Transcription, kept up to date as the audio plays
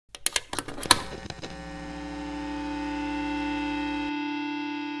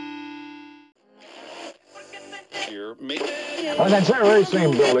year. On that very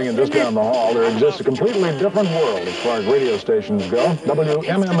same building and just down the hall, there exists a completely different world as far as radio stations go.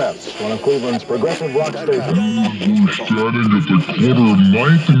 WMMS, one of Cleveland's progressive rock stations. Standing at the corner of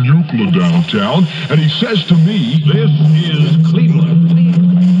 9th and Euclid downtown, and he says to me, "This is Cleveland.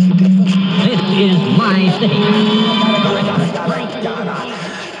 This is my city."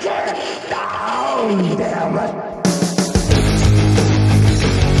 Get down, damn it!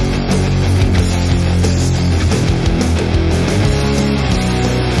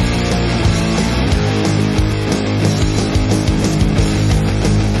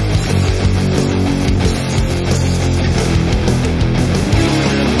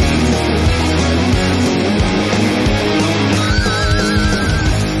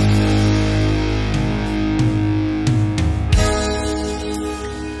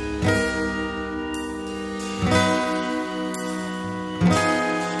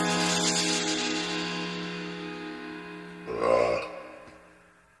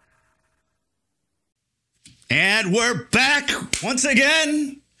 And we're back once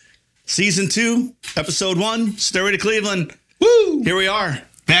again. Season 2, Episode 1, Stairway to Cleveland. Woo! Here we are,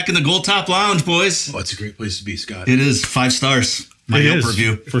 back in the Gold Top Lounge, boys. Oh, it's a great place to be, Scott. It is 5 stars. My Yelp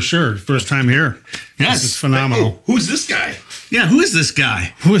review. For sure. First time here. Yes. This is phenomenal. Oh, who's this guy? Yeah, who is this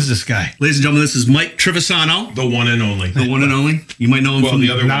guy? Who is this guy? Ladies and gentlemen, this is Mike Trivisonno. The one and only. The one and only. You might know him from the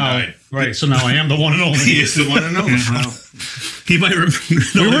other now, one died. Right, so now I am the one and only. He is the one and only. Yeah, well, he might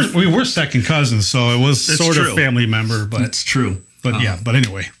remember. We were second cousins, so it was That's sort true. of family member. But That's true. But yeah, but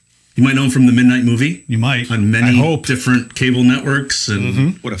anyway. You might know him from the Midnight Movie. You might. On many different cable networks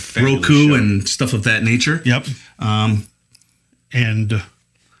and What a fabulous Roku show. and stuff of that nature. Yep. And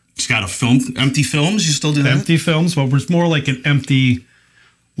he's got a film, Empty Films. You still do that? Empty Films, but it's more like an empty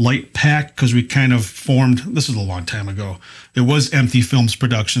light pack because we kind of formed, this is a long time ago. It was Empty Films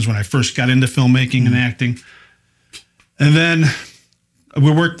Productions when I first got into filmmaking and acting. And then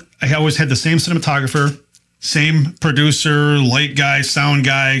I always had the same cinematographer, same producer, light guy, sound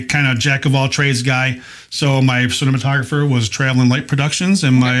guy, kind of jack of all trades guy. So my cinematographer was Traveling Light Productions,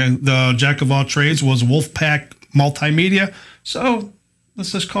 and the jack of all trades was Wolfpack Multimedia. So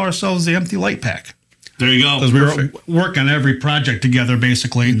let's just call ourselves the Empty Light Pack. There you go. Because we were working on every project together,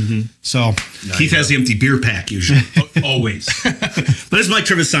 basically. So Keith has the empty beer pack usually. Always. But it's Mike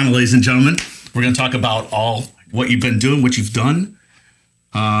Trivisonno, ladies and gentlemen. We're going to talk about all what you've been doing, what you've done.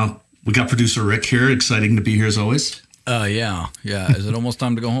 We got producer Rick here. Exciting to be here as always. Yeah. Is it almost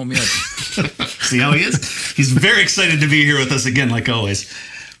time to go home yet? See how he is? He's very excited to be here with us again, like always.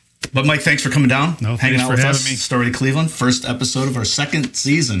 But Mike, thanks for coming down, hanging out with us. Story to Cleveland, first episode of our 2nd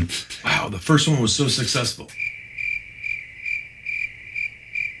season. Wow, the first one was so successful.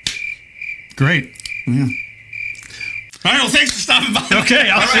 great. Yeah. All right, well, thanks for stopping by. Okay,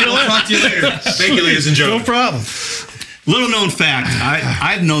 I'll see you later. Talk to you later. Thank you, ladies and gentlemen. No problem. Little known fact,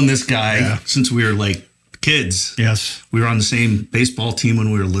 I've known this guy since we were like kids. Yes. We were on the same baseball team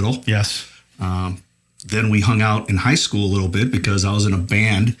when we were little. Yes. Then we hung out in high school a little bit because I was in a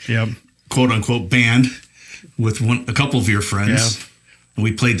band, quote unquote band, with a couple of your friends. Yeah. And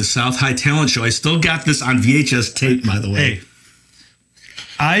we played the South High Talent Show. I still got this on VHS tape, by the way. Hey,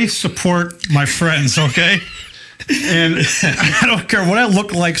 I support my friends, okay? And I don't care what I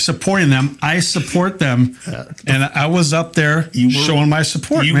look like supporting them. I support them. And I was up there showing my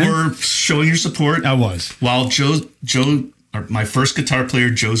support, You were showing your support. I was. While my first guitar player,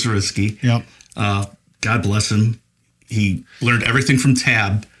 Joe Zariski, God bless him, he learned everything from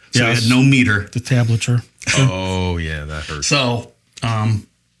tab, so he had no meter. The tablature. Oh, yeah, that hurts. So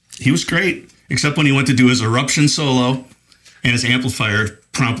he was great, except when he went to do his eruption solo and his amplifier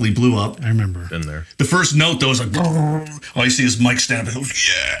promptly blew up. I remember. Been there. The first note, though, was like, all you see is Mike stand up and goes,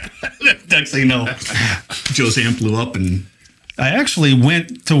 yeah. Next thing you know, Joe's amp blew up. And I actually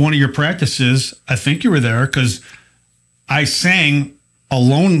went to one of your practices. I think you were there because I sang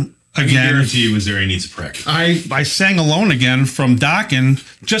alone again. I guarantee he was there. He needs a practice. I sang alone again from Dockin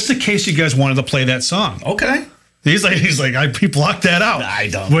just in case you guys wanted to play that song. okay. He's like, he blocked that out. I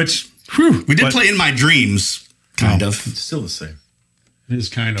don't. Which, whew, We did play In My Dreams, kind of. It's still the same. It is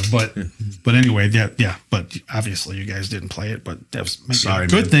kind of, but anyway, yeah. But obviously, you guys didn't play it, but that was maybe a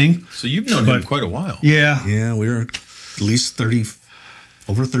good thing. So you've known him quite a while. Yeah. Yeah, we were at least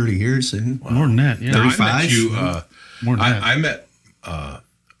over 30 years. Wow. More than that, yeah. 35? I met you, more than that. I met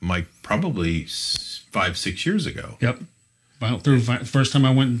Mike probably 5-6 years ago. Yep. First time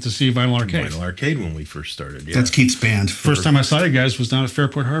I went to see Vinyl Arcade. Vinyl Arcade when we first started. Yeah. That's Keith's band. First time I saw you guys was down at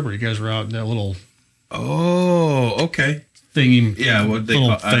Fairport Harbor. You guys were out in that little okay. thingy. Yeah, what they little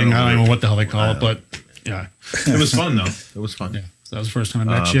call, thing. I don't know what the hell they call it, but yeah. It was fun though. It was fun. Yeah. So that was the first time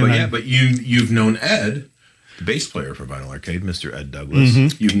I met you. But you've known Ed the bass player for Vinyl Arcade, Mr. Ed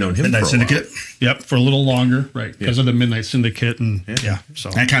Douglas. You've known him Midnight for a Syndicate. while. Yep, for a little longer, right? Because of the Midnight Syndicate, and so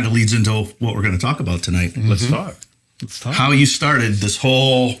That kind of leads into what we're going to talk about tonight. Let's talk. How you started this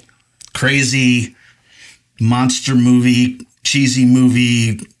whole crazy monster movie, cheesy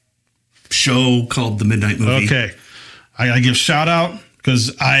movie show called The Midnight Movie. Okay, I gotta give shout out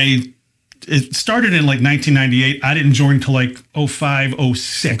because it started in like 1998. I didn't join till like 05,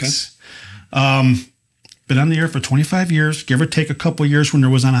 06. Been on the air for 25 years, give or take a couple years when there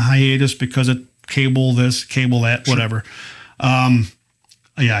was on a hiatus because of cable this, cable that, whatever.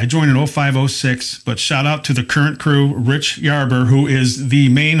 I joined in 05, 06, but shout out to the current crew, Rich Yarber, who is the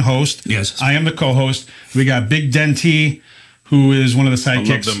main host. Yes. I am the co-host. We got Big Dentee, who is one of the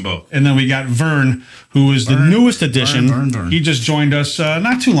sidekicks. love them both. And then we got Vern, who is the newest addition. Vern. He just joined us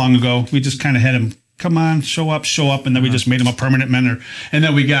not too long ago. We just kind of had him, come on, show up, and then we just made him a permanent member. And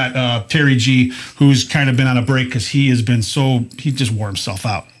then we got Terry G, who's kind of been on a break because he just wore himself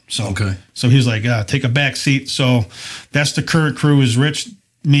out. So he's like, take a back seat. So that's the current crew is Rich,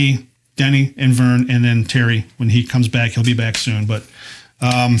 me, Denny, and Vern, and then Terry. When he comes back, he'll be back soon. But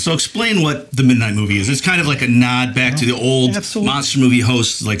so explain what The Midnight Movie is. It's kind of like a nod back to the old monster movie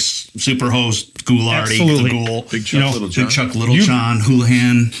hosts, like super host Ghoulardi, the Ghoul, Big Chuck, Little John. Big Chuck, Little John,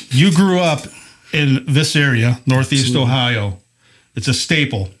 Houlihan. You grew up in this area, Northeast Ohio. It's a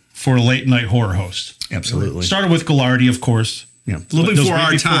staple for a late night horror host. Absolutely. Started with Ghoulardi, of course. Yeah, a little before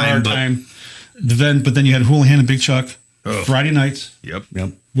our time. But then you had Houlihan and Big Chuck. Friday nights. Yep.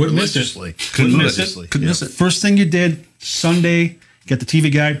 Wouldn't miss it. Couldn't miss it. First thing you did, Sunday, get the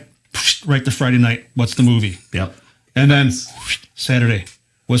TV guide, right to Friday night. What's the movie? Yep. And then Saturday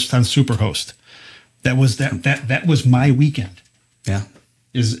was on Superhost. That was my weekend. Yeah.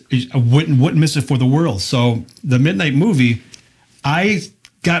 I wouldn't miss it for the world. So the Midnight Movie, I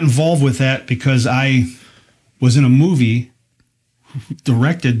got involved with that because I was in a movie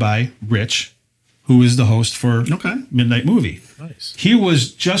directed by Rich, who is the host for Midnight Movie. Nice. He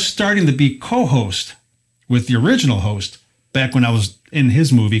was just starting to be co-host with the original host back when I was in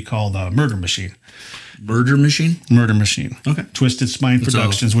his movie called Murder Machine. Murder Machine? Murder Machine. Okay. Twisted Spine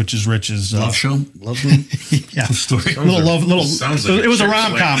Productions, which is Rich's love show, love movie. Story. Sounds like it was a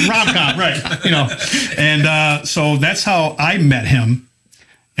rom-com, right? And so that's how I met him.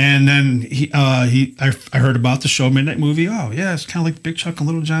 And then I heard about the show Midnight Movie. Oh yeah, it's kind of like Big Chuck and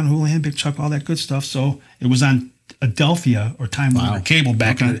Little John, Houlihan, Big Chuck, all that good stuff. So it was on Adelphia or Time Warner Cable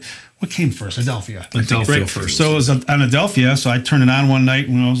back in. What came first? Adelphia. Adelphia first. So it was on Adelphia. So I turned it on one night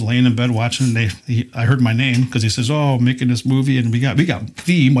when I was laying in bed watching. I heard my name because he says, "Oh, making this movie," and we got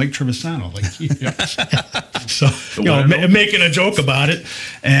the Mike Trivisonno, so making a joke about it,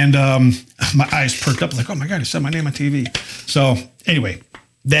 and my eyes perked up. I was like, "Oh my god, he said my name on TV." So anyway,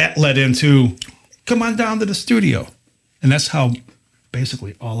 that led into come on down to the studio, and that's how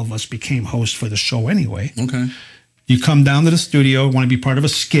basically all of us became hosts for the show. Anyway, you come down to the studio, want to be part of a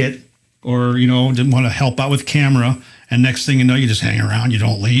skit. Or, didn't want to help out with camera. And next thing you know, you just hang around. You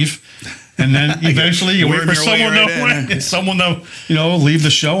don't leave. And then eventually you wait for someone to leave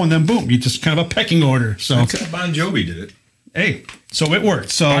the show. And then, boom, you just kind of a pecking order. So Bon Jovi did it. Hey, so it worked.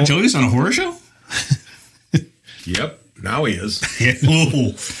 So Bon Jovi's on a horror show? Yep. Now he is.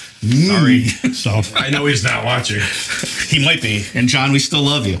 Sorry. So I know he's not watching. He might be. And John, we still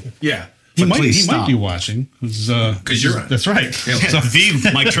love you. Yeah. He might be watching. Because you're on. That's right. So,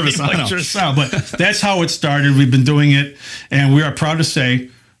 the Mike Trivisonno. But that's how it started. We've been doing it. And we are proud to say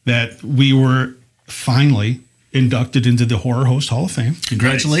that we were finally inducted into the Horror Host Hall of Fame.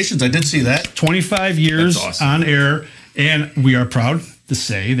 Congratulations. I did see that. 25 years on air. And we are proud to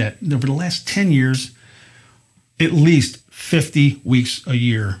say that over the last 10 years, at least 50 weeks a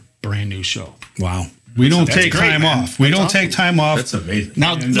year, brand new show. Wow. We don't take time off. We don't take time off. That's amazing.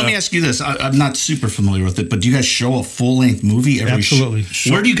 Now, let me ask you this. I'm not super familiar with it, but do you guys show a full-length movie every Absolutely.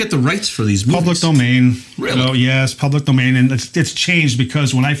 Where do you get the rights for these movies? Public domain. Really? Yes, public domain. And it's changed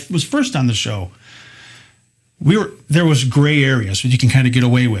because when I was first on the show, there was gray areas that you can kind of get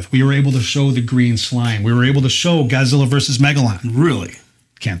away with. We were able to show the green slime. We were able to show Godzilla versus Megalon. Really?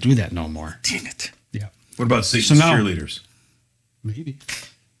 Can't do that no more. Dang it. Yeah. What about Satan's cheerleaders? Maybe.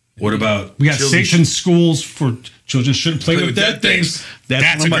 What about we got Satan's schools for children shouldn't play with dead things.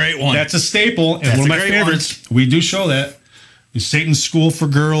 That's a great one. That's a staple and one of my favorites. We do show that. Satan's School for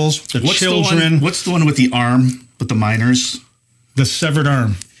Girls, children. What's the one with the arm with the miners? The severed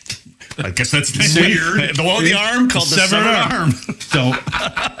arm. I guess that's weird. The one with the arm called the severed arm. So,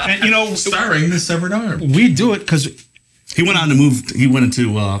 and starring the severed arm. We do it because he went on to move. He went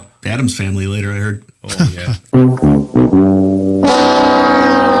into Adam's Family later. I heard. Oh yeah.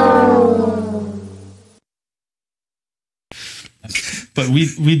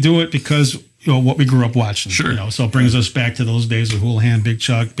 but we do it because what we grew up watching. Sure. So it brings us back to those days of Houlihan, Big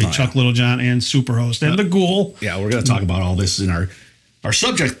Chuck, Little John, and Superhost, and the Ghoul. Yeah, we're going to talk about all this in our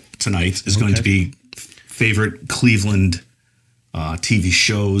subject tonight is going to be favorite Cleveland TV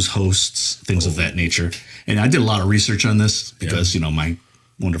shows, hosts, things of that nature. And I did a lot of research on this because, my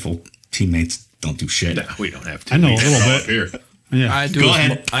wonderful teammates don't do shit. No, we don't have to. I know a little bit. Here. Yeah.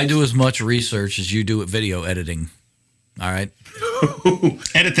 I do as much research as you do at video editing. All right.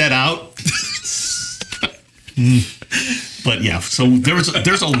 Edit that out. But yeah, so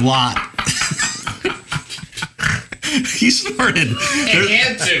there's a lot. He snorted. It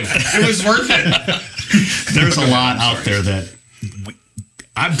had to. It was worth it. There's a lot out there that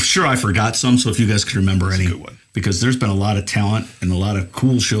I'm sure I forgot some. So if you guys could remember any, because there's been a lot of talent and a lot of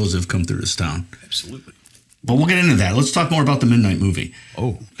cool shows that have come through this town. Absolutely. But we'll get into that. Let's talk more about the Midnight Movie.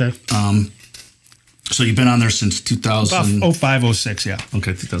 Oh, Okay. So you've been on there since 2000. About 05, 06, yeah.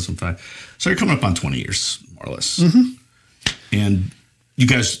 Okay, 2005. So you're coming up on 20 years, more or less. Mm-hmm. And you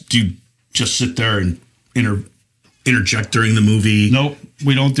guys, do you just sit there and interject during the movie? Nope,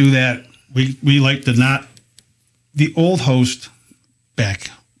 we don't do that. We like to not. The old host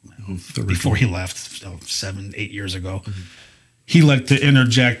back before he left, 7, 8 years ago, he liked to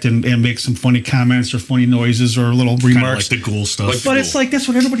interject and make some funny comments or funny noises or little remarks. Like the Ghoul stuff. But it's like that's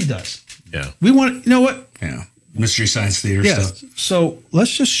what everybody does. Yeah. We want, you know what? Yeah. Mystery Science Theater stuff. So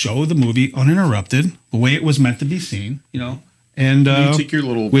let's just show the movie uninterrupted, the way it was meant to be seen, And you take your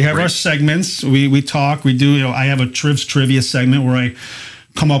little we have break. our segments. We talk. We do. I have a trivia segment where I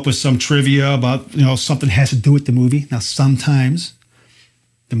come up with some trivia about something has to do with the movie. Now sometimes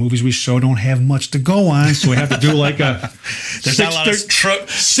the movies we show don't have much to go on, so we have to do like a There's not a lot of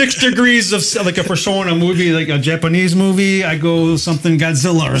 6 degrees of like if we're showing a movie like a Japanese movie, I go something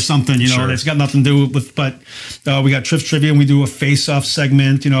Godzilla or something, that's got nothing to do with. But we got trivia and we do a face-off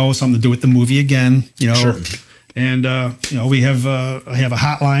segment, something to do with the movie again, Sure. And we have I have a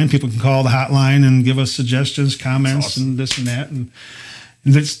hotline. People can call the hotline and give us suggestions, comments, and this and that, and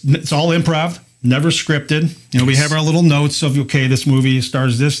it's all improv. Never scripted. We have our little notes of, okay, this movie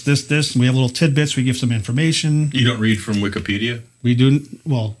stars this. And we have little tidbits. We give some information. You don't read from Wikipedia? We do,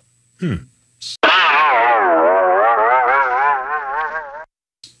 well.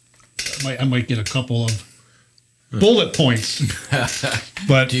 I might get a couple of bullet points.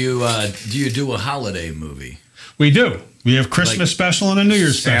 But Do you do a holiday movie? we do. We have Christmas special and a New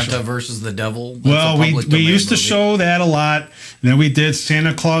Year's Santa special. versus the Devil? That's Well, a we public domain used to movie. show that a lot. And then we did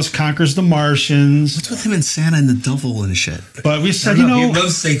Santa Claus Conquers the Martians. What's with him and Santa and the devil and shit? But we said, He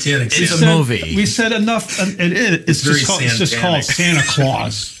loves satanic It's Santa. a movie. We said enough. It's very just called Santa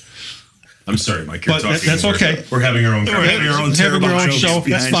Claus. I'm sorry, Mike. You're But talking. that's okay. We're having our own. We're having our own Having your own terrible show. jokes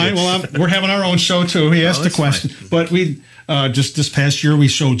That's behind fine. you. Well, we're having our own show too. He asked the that's question. fine. But we just this past year we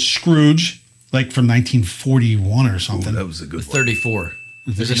showed Scrooge, like from 1941 or something. That was a good one. 34.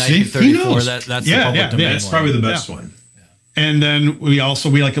 Is it See? He 1934? knows. That's Yeah, the yeah, public yeah. domain That's one. probably the best one. And then we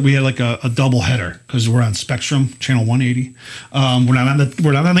had like a double header because we're on Spectrum channel 180.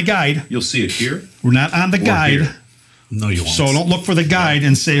 We're not on the guide. You'll see it here. We're not on the guide. here. No, you won't. So don't look for the guide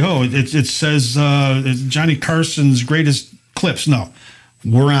and say, oh, it says it's Johnny Carson's greatest clips. No,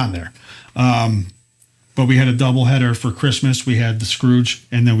 we're on there. But we had a double header for Christmas. We had the Scrooge,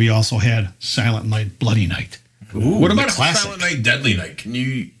 and then we also had Silent Night, Bloody Night. Ooh, what about classic. Silent Night, Deadly Night? Can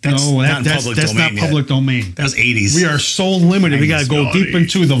you? That's not that's public that's domain not public domain. That was 80s. We are so limited. We got to go No, deep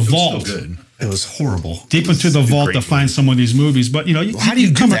into the it was vault. So good. It was horrible. Deep into the vault great to find some of these movies. But, How do you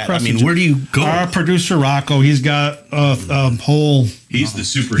do come that? I across mean, where do you go? Our producer, Rocco, he's got a whole... He's the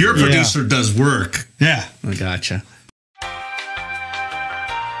superhero. Your producer does work. Yeah. I gotcha.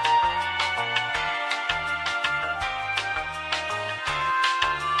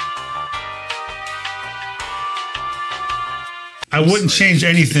 I wouldn't change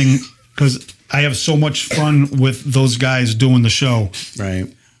anything because I have so much fun with those guys doing the show. Right.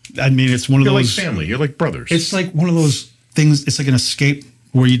 I mean, it's one of You're like those... family. You're like brothers. It's like one of those things. It's like an escape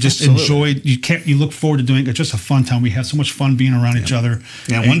where you just enjoy. You look forward to doing it. It's just a fun time. We have so much fun being around each other.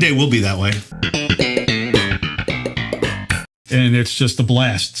 Yeah, one day we'll be that way. And it's just a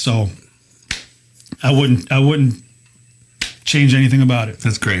blast. So I wouldn't change anything about it.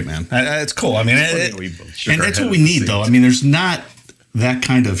 That's great, man. It's cool. I mean, We both shook and our that's head what we at the need, same though. I time. mean, there's not that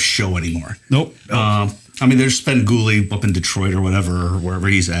kind of show anymore. Nope. I mean, there's Ben Gooley up in Detroit or whatever, or wherever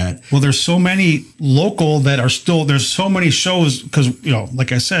he's at. Well, there's so many local that are still, there's so many shows because,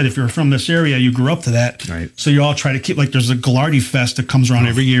 like I said, if you're from this area, you grew up to that. Right. So you all try to keep, like there's a Gallardi Fest that comes around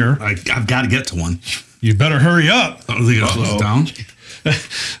every year. I've got to get to one. You better hurry up. Oh, they're going to close it down?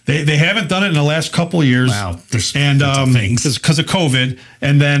 They haven't done it in the last couple of years. Wow, there's and things because of COVID,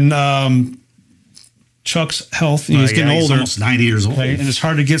 and then Chuck's health. He's getting older, almost 90 years old, and it's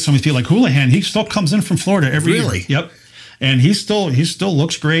hard to get some of these people like Houlihan. He still comes in from Florida every year. Yep. And he still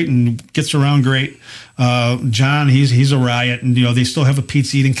looks great and gets around great. John, he's a riot, and they still have a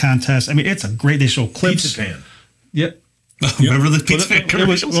pizza eating contest. I mean, it's a great. They show clips. Pizza fan. Yep. Remember the pizza fan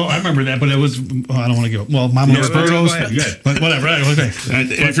commercials? I remember that, but it was. I don't want to go. Well, Mama Roberto's. But whatever. Okay.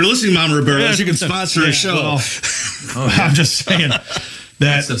 And if you're listening, Mama Roberto's, you can sponsor a show. Well, I'm just saying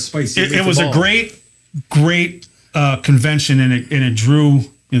that it was a great convention, and it drew.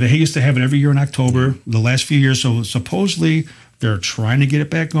 They used to have it every year in October, the last few years. So supposedly they're trying to get it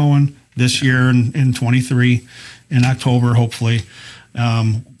back going this year in 23 in October, hopefully.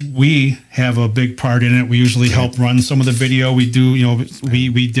 We have a big part in it. We usually help run some of the video. We do,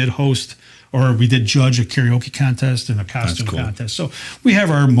 we did host or we did judge a karaoke contest and a costume contest. So we have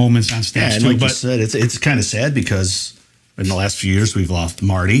our moments on stage too. Like you said, it's kind of sad because in the last few years we've lost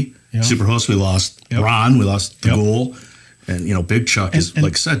Marty, Superhost. We lost Ron. We lost the Ghoul. And, Big Chuck is,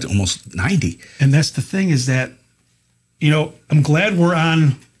 like I said, almost 90. And that's the thing is that, I'm glad we're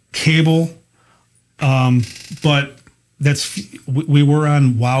on cable, but we were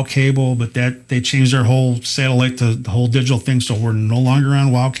on WOW Cable, but they changed their whole satellite to the whole digital thing, so we're no longer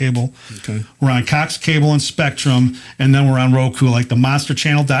on WOW Cable. Okay. We're on Cox Cable and Spectrum, and then we're on Roku, like the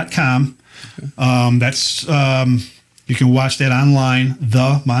monsterchannel.com. Okay. That's... you can watch that online,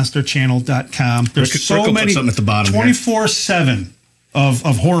 themonsterchannel.com. There's so many, at the bottom 24/7 of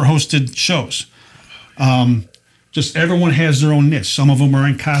horror-hosted shows. Just everyone has their own niche. Some of them are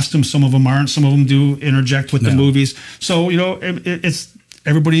in costume, some of them aren't. Some of them do interject with the movies. So, it's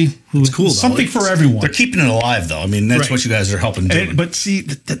everybody who's cool. Something for everyone. They're keeping it alive, though. I mean, that's what you guys are helping do. But see,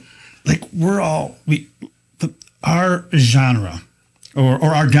 our genre... Or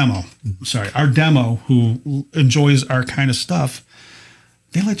our demo, our demo who enjoys our kind of stuff,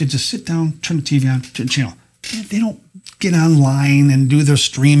 they like to just sit down, turn the TV on, turn the channel. They don't get online and do their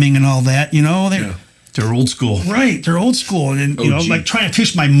streaming and all that, They're old school. Right, they're old school. And, like trying to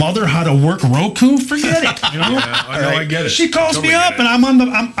teach my mother how to work Roku, forget it, I get it. She calls me up and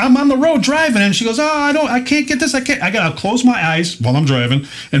I'm on the road driving and she goes, I can't get this. I got to close my eyes while I'm driving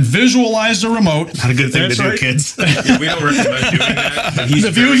and visualize the remote. Not a good thing to do, kids. We don't recommend doing that.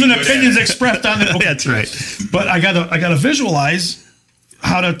 The views and opinions expressed on it. Okay. That's right. But I gotta visualize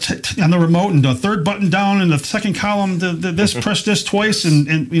how to on the remote and the third button down and the second column, this press this twice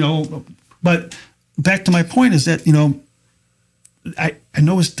and but back to my point is that, I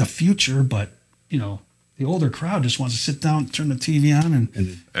know it's the future, but, the older crowd just wants to sit down, turn the TV on and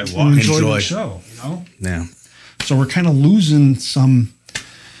enjoy the show, Yeah. So we're kind of losing some,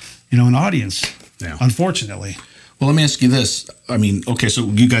 an audience, unfortunately. Well, let me ask you this. I mean, okay, so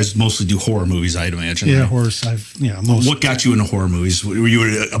you guys mostly do horror movies, I'd imagine. Yeah, right? horror. What got you into horror movies? Were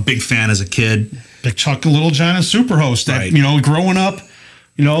you a big fan as a kid? Big Chuck and Little John and Superhost. That, growing up,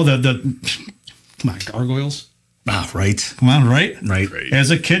 come on, Gargoyles. Ah, right. Come on, right? Right. As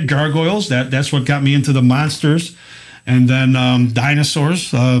a kid, Gargoyles, that's what got me into the monsters. And then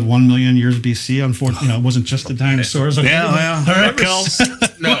dinosaurs, 1 million years BC. Unfortunately, it wasn't just the dinosaurs. Okay. Yeah. All right,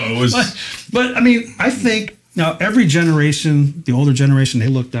 No, it was... But, I mean, I think, now, every generation, the older generation, they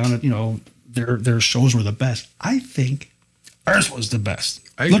look down at, their shows were the best. I think ours was the best.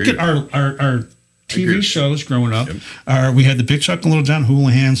 Look at our TV shows growing up. Yep. We had the Big Chuck and Little John,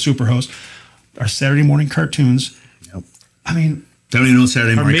 Houlihan, Superhost. Our Saturday morning cartoons. Yep. I mean, don't even know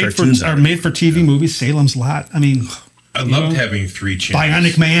Saturday morning cartoons are made for TV movies. Salem's Lot. I mean, I loved having 3 channels.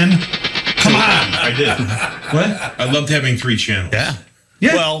 Bionic Man. Come on. I did. What? I loved having 3 channels.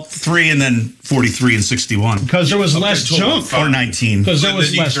 Yeah. Well, 3 and then 43 and 61. Because there was less junk. Or 19. Because there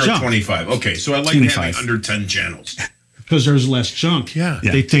was less junk. 25. Okay, so I like having under 10 channels. Because there's less junk. Yeah.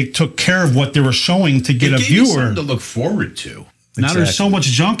 They took care of what they were showing to get a viewer. Something to look forward to. Now there's so much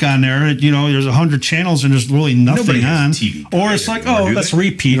junk on there. There's 100 channels and there's really nothing on. TV or it's like, let's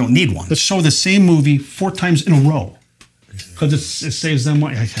repeat. You don't need one. Let's show the same movie 4 times in a row because it saves them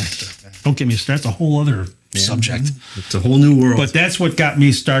money. Don't get me started. That's a whole other subject. It's a whole new world. But that's what got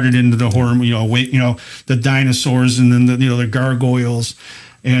me started into the horror. The dinosaurs and then the gargoyles,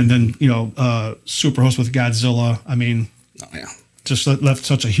 and then Superhost with Godzilla. I mean, just left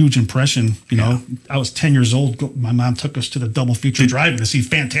such a huge impression. I was 10 years old. My mom took us to the double feature drive-in to see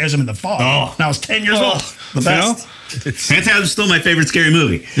Phantasm in the Fog. Oh, and I was 10 years old. The best. Phantasm's still my favorite scary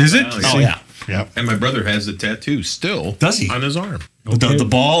movie. Is it? Yeah. And my brother has a tattoo still. Does he? On his arm. The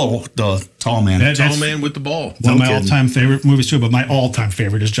ball, the tall man. Tall Man with the Ball. One of my all-time favorite movies too, but my all-time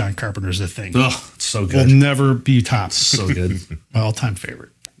favorite is John Carpenter's The Thing. Oh, so good. Will never be topped. So good. My all-time favorite.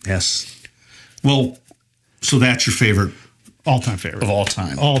 Yes. Well, so that's your favorite All-time favorite. of all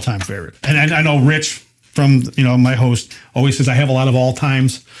time. All-time favorite. And I know Rich from, my host always says I have a lot of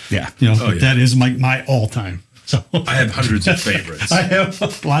all-times. Yeah. That is my all-time. So I have hundreds of favorites. I have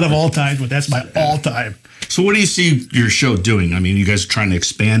a lot of all-times, but that's my all-time. So what do you see your show doing? I mean, you guys are trying to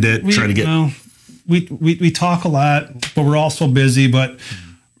expand it, try to get... We talk a lot, but we're also busy. But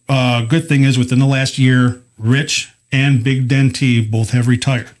good thing is within the last year, Rich and Big Dentee both have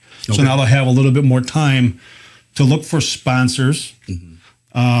retired. Okay. So now they'll have a little bit more time to look for sponsors,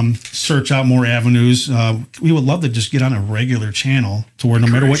 search out more avenues. We would love to just get on a regular channel to where no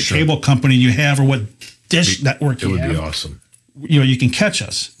matter what cable company you have or what dish network you have. It would be awesome. You can catch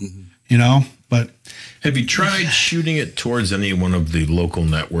us, but... Have you tried shooting it towards any one of the local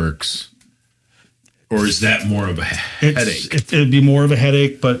networks? Or is that more of a headache? It'd be more of a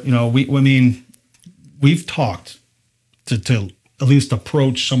headache, but we've talked to at least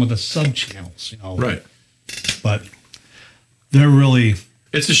approach some of the sub channels, Right. But they're really...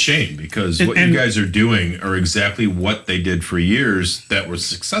 It's a shame because what you guys are doing are exactly what they did for years that was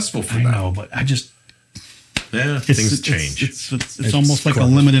successful for them. I know, but I just... Yeah, things change. It's almost like a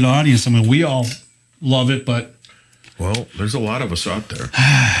limited audience. I mean, we all love it, but... Well, there's a lot of us out there.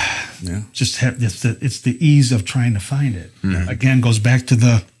 Yeah. Just it's the ease of trying to find it. Again, goes back to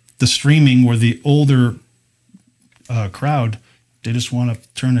the streaming where the older crowd, they just want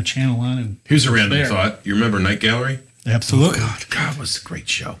to turn the channel on. And here's a random thought. You remember Night Gallery? Absolutely. Oh, God, it was a great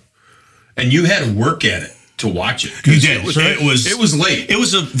show. And you had to work at it to watch it. You did. It was late. It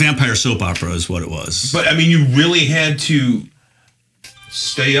was a vampire soap opera is what it was. But, I mean, you really had to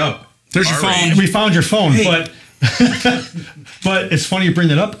stay up. There's your phone. We found your phone, but it's funny you bring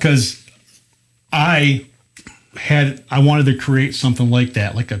that up because I wanted to create something like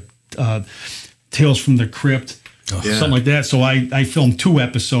that, like a Tales from the Crypt, something like that. So I filmed 2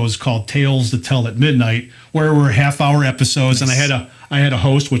 episodes called Tales to Tell at Midnight, where were half-hour episodes, and I had a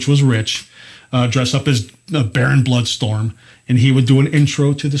host, which was Rich, dress up as Baron Bloodstorm, and he would do an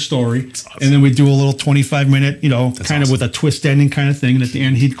intro to the story, awesome. And then we'd do a little 25-minute, kind of with a twist ending kind of thing, and at the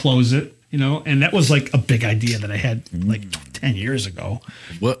end he'd close it, and that was like a big idea that I had like 10 years ago.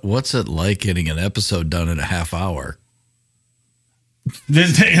 What's it like getting an episode done in a half hour?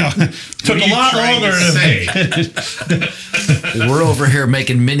 Took a lot longer to say. We're over here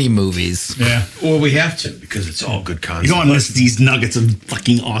making mini movies. Yeah. Well, we have to because it's all good content. You don't want to miss these nuggets of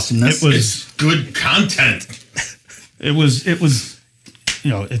fucking awesomeness. It's good content. It was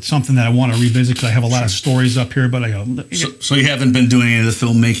it's something that I want to revisit because I have a lot of stories up here, but So you haven't been doing any of the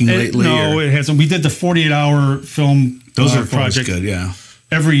filmmaking lately? No, it hasn't. We did the 48-hour film Those are project. Good, yeah.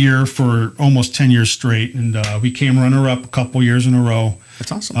 Every year for almost 10 years straight, and we came runner-up a couple years in a row.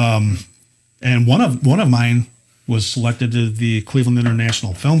 That's awesome. And one of mine was selected to the Cleveland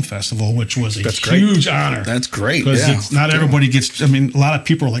International Film Festival, which was a huge honor. That's great. Because it's not everybody gets. I mean, a lot of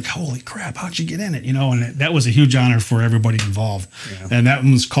people are like, "Holy crap, how'd you get in it?" And that was a huge honor for everybody involved. Yeah. And that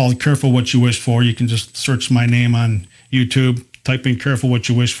one's called "Careful What You Wish For." You can just search my name on YouTube, type in "Careful What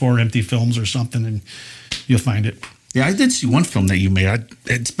You Wish For" empty films or something, and you'll find it. Yeah, I did see one film that you made.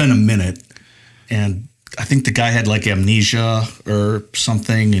 It's been a minute, and I think the guy had like amnesia or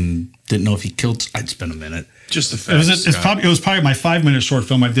something, and didn't know if he killed. It's been a minute. Just the fact. It was probably my 5-minute short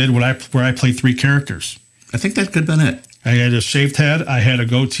film I did where I played 3 characters. I think that could have been it. I had a shaved head, I had a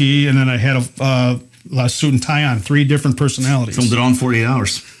goatee, and then I had a suit and tie on. 3 different personalities. Filmed it all in 48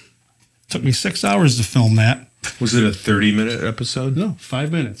 hours. Took me 6 hours to film that. Was it a 30-minute episode? No,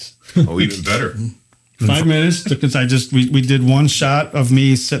 5 minutes. Oh, even better. 5 minutes because we did one shot of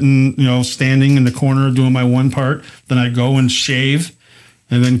me sitting, standing in the corner doing my one part. Then I'd go and shave,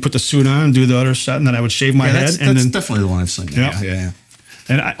 and then put the suit on and do the other shot, and then I would shave my head. That's definitely the one I've seen. Yeah.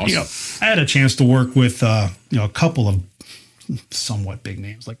 And I had a chance to work with a couple of somewhat big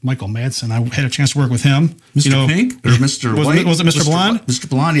names like Michael Madsen. I had a chance to work with him. Mr. Pink or Mr. White? Was it Mr. Blonde? Mr.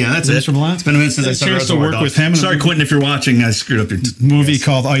 Blonde, yeah, that's it. Mr. Blonde. It's been a minute since I saw chance to work with him. Sorry, Quentin, if you're watching, I screwed up your movie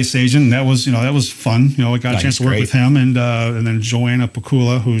called Ice Agent. That was fun. I got a chance to work with him, and then Joanna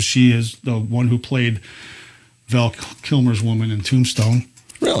Pakula, she is the one who played Val Kilmer's woman in Tombstone.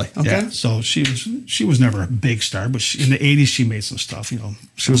 Really? Okay. Yeah. So she was never a big star, but in the 80s she made some stuff.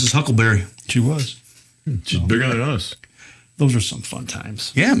 She was his Huckleberry. She was. She's bigger than us. Those are some fun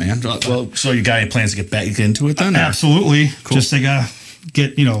times. Yeah, man. Well, so your guy plans to get back into it then? Absolutely. Cool. Just they gotta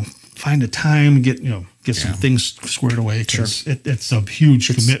get find the time, get some things squared away because it's a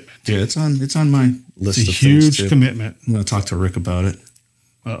huge commitment. Yeah, it's on my list It's a of things. huge commitment. I'm going to talk to Rick about it.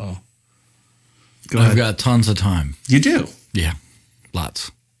 Uh-oh. Go I've ahead. got tons of time. You do. Yeah,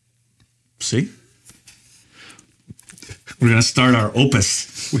 lots. See? We're going to start our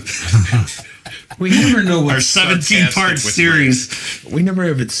opus. We never know what Our 17-part series. Rick. We never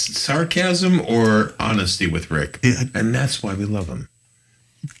have it's sarcasm or honesty with Rick. Yeah. And that's why we love him.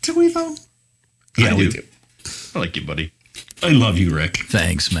 Do we, though? Yeah, we do. I like you, buddy. I love you, Rick.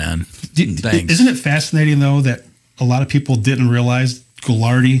 Thanks, man. Thanks. Isn't it fascinating, though, that a lot of people didn't realize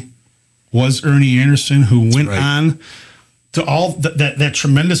Goulardi was Ernie Anderson, who went on to all that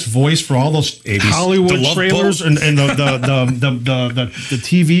tremendous voice for all those Hollywood trailers and the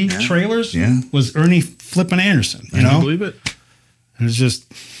TV trailers was Ernie flippin' Anderson. You know, Believe it? And it's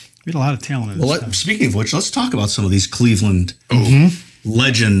just we had a lot of talent. In this stuff. Speaking of which, let's talk about some of these Cleveland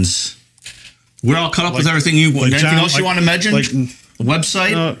legends. We're all caught up with everything you want. Anything else you want to mention? Like,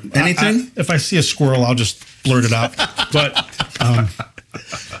 website? Anything? If I see a squirrel, I'll just blurt it out. But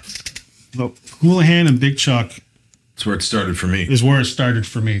Houlihan and Big Chuck. That's where it started for me. Is where it started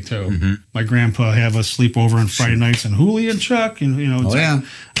for me too. My grandpa have a sleepover on Friday nights and Houlihan and Chuck, and I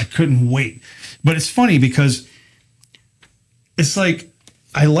couldn't wait. But it's funny because it's like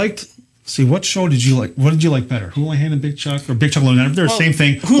I liked. See, what show did you like? What did you like better, Houlihan and Big Chuck or Big Chuck Little? They're the same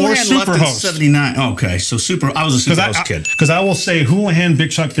thing. Houlihan or Superhost. left in '79. Okay, so I was a Superhost kid. Because I will say Houlihan, Big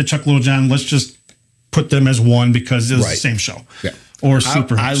Chuck, Little John. Let's just put them as one because it's the same show. Yeah. Or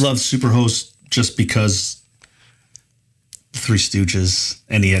Superhost. I love Superhost just because. Three Stooges,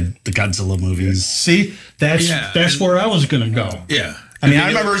 and he had the Godzilla movies. See, that's where I was gonna go. Yeah. I mean, I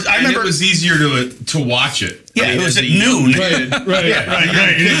remember it was easier to watch it. Yeah, I mean, it was at noon. Right.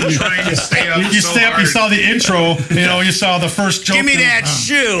 Trying to stay up. You stay up. You saw the intro. You saw the first joke. Give me that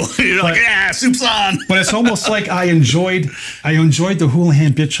shoe. You're like, soup's on. But it's almost like I enjoyed the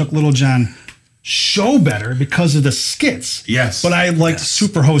Houlihan, Big Chuck, Little John show better because of the skits. Yes. But I liked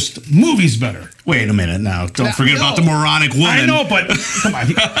Superhost movies better. Wait a minute now. Don't forget about the moronic woman. I know, but come on.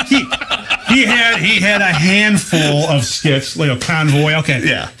 He had a handful of skits, like a Convoy. Okay.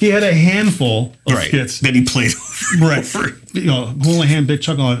 Yeah. He had a handful of skits. That he played over. Houlihan, Big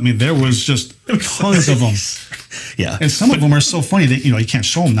Chuck. I mean, there was just tons of them. Yeah. And some of them are so funny that, you can't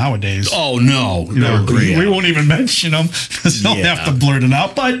show them nowadays. Oh, no. They were great. We won't even mention them because they'll have to blurt it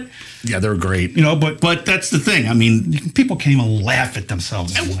out. But yeah, they're great. But that's the thing. I mean, people can't even laugh at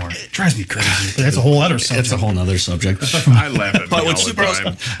themselves anymore. It drives me crazy. But that's a whole other subject. That's a whole other subject. I laugh at but with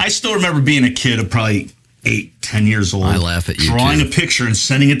Superhost, I still remember being a kid of probably 8-10 years old. I laugh at you drawing a picture and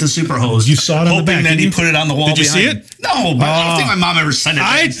sending it to Superhost. You saw it on the back. Hoping that he put it on the wall. Did you behind. see it? No, but I don't think my mom ever sent it.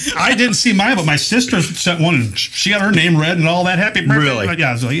 I didn't see mine, but my sister sent one, and she got her name read and all that. Happy birthday! Really? Yeah,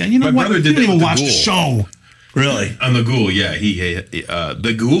 I was like, you know My what? brother You did didn't that even with watch the the Ghoul. show. Really? On the Ghoul, yeah.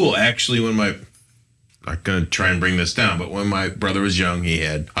 The Ghoul actually, when I'm not going to try and bring this down, but when my brother was young, he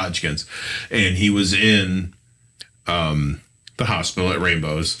had Hodgkin's, and he was in the hospital at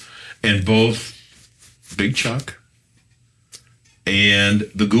Rainbows, and both Big Chuck and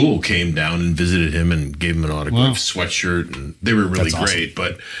the Ghoul came down and visited him and gave him an autographed sweatshirt, and they were really great.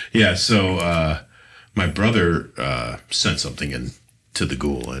 But yeah, so my brother sent something in to the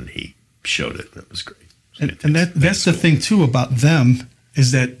Ghoul, and he showed it, and it was great. And that's the thing too about them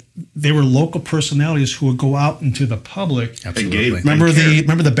is that they were local personalities who would go out into the public. Absolutely. Remember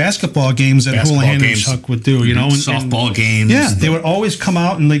the basketball games that Houlihan and Chuck would do, and softball games. Yeah, they would always come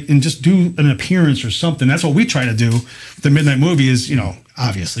out and just do an appearance or something. That's what we try to do. The Midnight Movie is,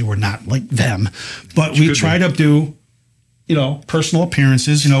 obviously we're not like them, but we try to do, personal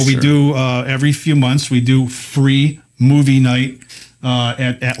appearances. We do every few months we do free movie night.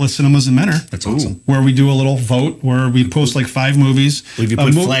 At Atlas Cinemas in Menor. That's awesome. Where we do a little vote where we post like 5 movies. Believe you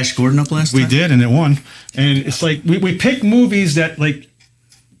put Flash Gordon up last time? We did, and it won. And it's like we pick movies that like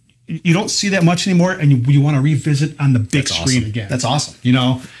you don't see that much anymore, and you want to revisit on the big screen again. That's awesome.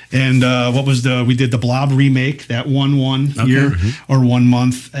 And we did the Blob remake that won 1 year or 1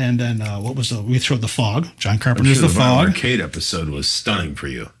 month, and then we showed The Fog. John Carpenter's The Fog. The arcade episode was stunning for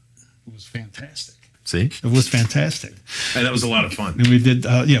you. It was fantastic. See? It was fantastic. And that was a lot of fun. And we did,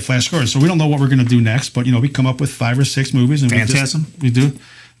 Flash Gordon. So we don't know what we're going to do next, but, we come up with 5 or 6 movies. And Phantasm? We do.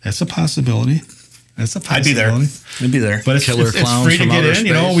 That's a possibility. That's a possibility. I'd be there. But it's Killer Clowns free to from get Outer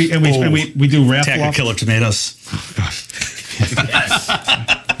in, we do raffle Attack of Killer Tomatoes.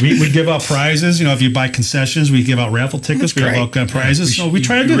 We give out prizes. If you buy concessions, we give out raffle tickets. We give out prizes. So we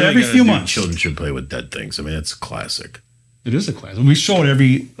try to do that every few months. Children should play with dead things. I mean, it's a classic. It is a classic. We show it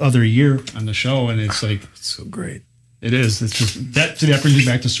every other year on the show, and it's like it's so great. It is. It's just that brings me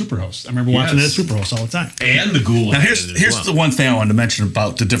back to Superhost. I remember watching it at Superhost all the time. And the Ghoul. Now here's the one thing I wanted to mention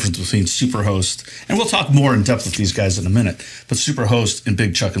about the difference between Superhost, and we'll talk more in depth with these guys in a minute. But Superhost and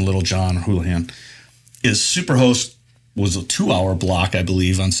Big Chuck and Little John Houlihan is Superhost was a 2-hour block, I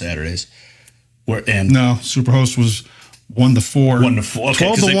believe, on Saturdays. No, Superhost was 1 to 4. 1 to 4. Okay,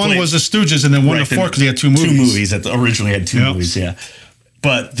 12 to 1 was the Stooges, and then 1 to 4 because they had 2 movies. 2 movies that originally had 2 movies, yeah.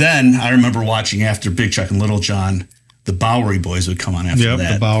 But then I remember watching after Big Chuck and Little John, the Bowery Boys would come on after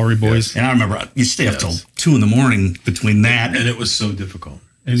that. The Bowery Boys. And I remember you stay up till 2 in the morning between that. And it was so difficult.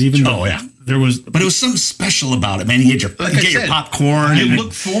 And even there was something special about it, man. You had your popcorn. You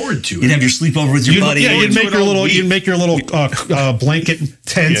look forward to it. You'd have your sleepover with your buddy. Yeah, you'd make your little blanket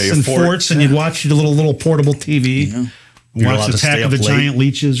tents and forts, and you'd watch your little portable TV. Yeah. Watch Attack of the Giant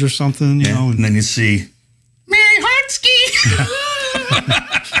Leeches or something, you know. And then you see Mary Hartsky.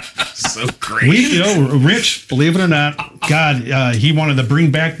 So great. Rich, believe it or not, God, he wanted to bring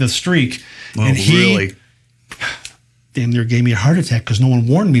back the streak. Well, and he damn near gave me a heart attack because no one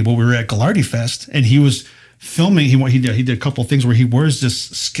warned me. But we were at Gallardi Fest, and he was filming. He did a couple of things where he wears this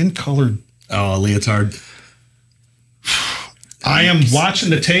skin-colored leotard. I am watching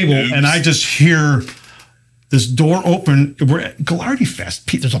the table, and I just hear this door open. We're at Gallardi Fest.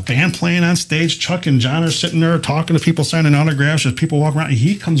 There's a band playing on stage. Chuck and John are sitting there talking to people, signing autographs. There's people walking around. And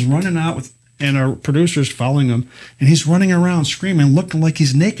he comes running out and our producer's following him. And he's running around screaming, looking like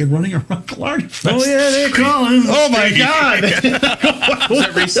he's naked, running around Gallardi Fest. Oh, yeah, they're calling. Oh, my God. Was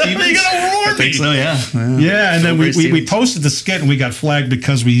that Ray Stevens? They got to warn me. I think so, yeah. Yeah, and then we posted the skit, and we got flagged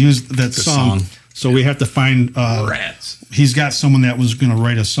because we used that song. So we have to find Rats. He's got someone that was going to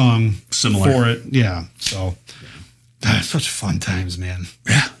write a song similar for it. Yeah. So such fun times, man.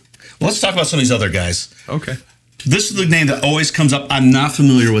 Yeah. Well, let's talk about some of these other guys. Okay. This is the name that always comes up. I'm not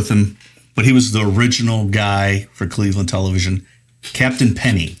familiar with him, but he was the original guy for Cleveland television, Captain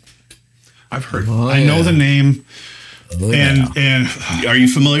Penny. I've heard. I know the name. And are you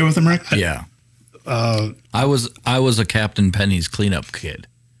familiar with him, Rick? Yeah. I was a Captain Penny's cleanup kid.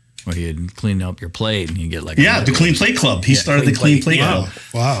 Where you'd clean up your plate and you get like the Clean Plate Club. He started the Clean Plate Club.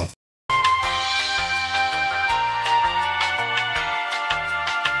 Wow.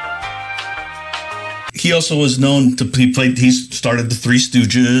 He also was known to he started the Three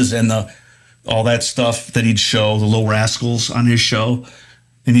Stooges and all that stuff that he'd show, the Little Rascals on his show.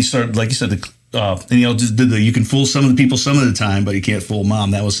 And he started, like you said, just did you can fool some of the people some of the time, but you can't fool Mom.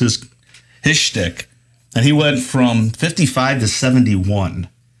 That was his shtick. And he went from 55 to 71.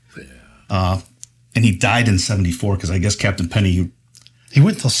 And he died in 74 because I guess Captain Penny he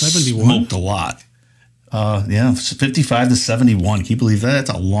went till 71. Smoked a lot. 55 to 71. Can you believe that? That's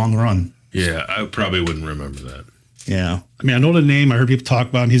a long run. Yeah, I probably wouldn't remember that. Yeah. I mean, I know the name. I heard people talk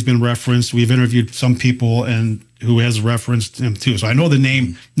about him. He's been referenced. We've interviewed some people and who has referenced him too. So I know the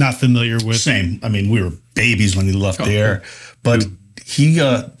name, not familiar with. Same. I mean, we were babies when he left there. But he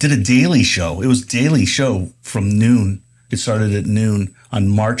did a daily show. It was a daily show from noon. It started at noon on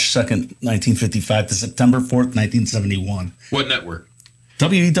March 2nd, 1955 to September 4th, 1971. What network?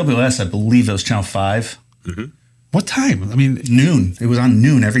 WEWS, I believe it was Channel 5. Mm-hmm. What time? I mean, noon. It was on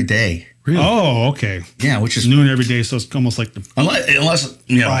noon every day. Really? Oh, okay. Yeah, which is noon every day, so it's almost like the unless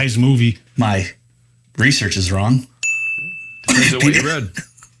prize movie. My research is wrong. Depends on what you read.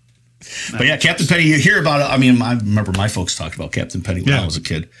 But yeah, Captain Penny, you hear about it. I mean, I remember my folks talked about Captain Penny when I was a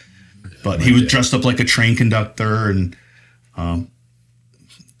kid. But he was dressed up like a train conductor and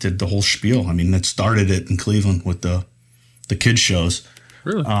did the whole spiel. I mean, that started it in Cleveland with the kids shows.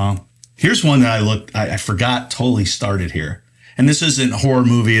 Really? Here's one that I forgot totally started here. And this isn't a horror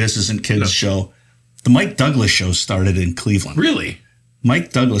movie. This isn't kids show. The Mike Douglas show started in Cleveland. Really?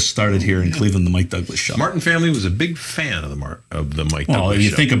 Mike Douglas started here in Cleveland, the Mike Douglas show. Martin family was a big fan of the Mike Douglas show. Well, you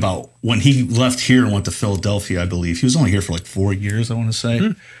think about when he left here and went to Philadelphia, I believe. He was only here for like 4 years, I want to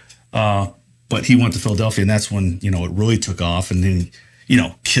say. But he went to Philadelphia, and that's when, it really took off. And then,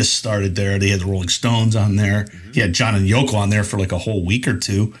 Kiss started there. They had the Rolling Stones on there. Mm-hmm. He had John and Yoko on there for like a whole week or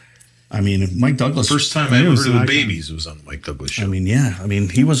two. I mean, Mike Douglas. First time I ever heard of the Babies was on the Mike Douglas show. I mean, yeah. I mean,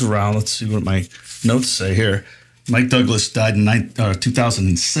 he was around. Let's see what my notes say here. Mike Douglas died in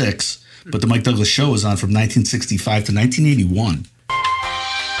 2006, but the Mike Douglas show was on from 1965 to 1981.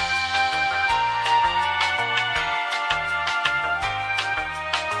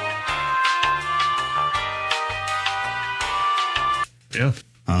 Yeah,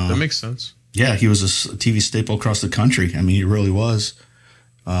 that makes sense. Yeah, he was a TV staple across the country. I mean, he really was.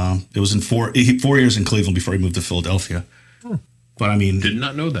 It was in 4 years in Cleveland before he moved to Philadelphia. But I mean, did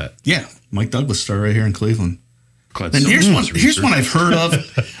not know that. Yeah, Mike Douglas started right here in Cleveland. Glad and here's one I've heard of.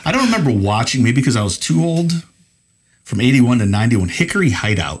 I don't remember watching, maybe because I was too old. from 81 to 91, Hickory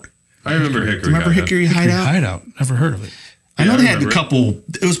Hideout. I remember Hickory. Remember Hickory Hideout? Hideout. Never heard of it. I know I they had a remember it. couple.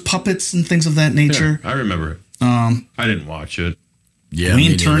 It was puppets and things of that nature. Yeah, I remember it. I didn't watch it. Yeah,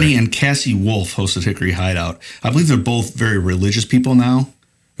 Wayne me Turney neither. and Cassie Wolf hosted Hickory Hideout. I believe they're both very religious people now.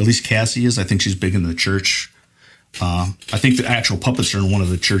 At least Cassie is. I think she's big in the church. I think the actual puppets are in one of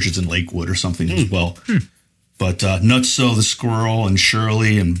the churches in Lakewood or something as well. But Nutso the Squirrel and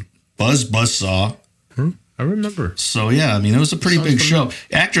Shirley and Buzz Buzzsaw. I remember. So, yeah, I mean, it was a pretty big show.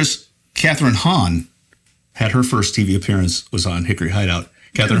 Actress Catherine Hahn had her first TV appearance was on Hickory Hideout.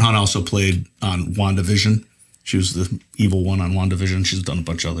 Catherine Hahn also played on WandaVision. She was the evil one on WandaVision. She's done a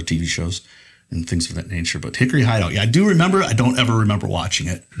bunch of other TV shows and things of that nature. But Hickory Hideout, yeah, I do remember. I don't ever remember watching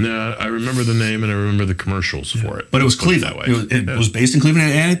it. No, I remember the name and I remember the commercials for it. But it was Put Cleveland. that way. It was based in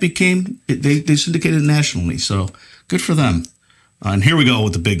Cleveland, and it became they syndicated nationally. So good for them. And here we go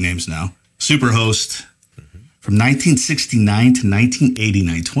with the big names now. Superhost from 1969 to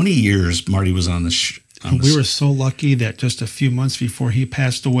 1989, 20 years. Marty was on this. We were so lucky that just a few months before he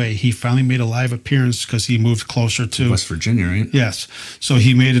passed away, he finally made a live appearance because he moved closer to West Virginia, right? Yes. So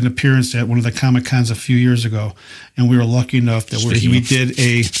he made an appearance at one of the Comic-Cons a few years ago, and we were lucky enough that we did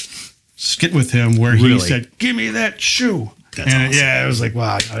a skit with him where he said, "Give me that shoe." That's and awesome. Yeah, it was like,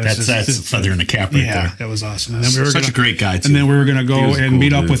 wow. That's a feather in the cap right there. That was awesome. And then we were Such a great guy, too. And then we were going to go was and cool,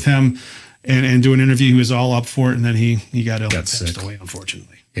 meet up dude. with him and do an interview. He was all up for it, and then he got ill and passed sick. away,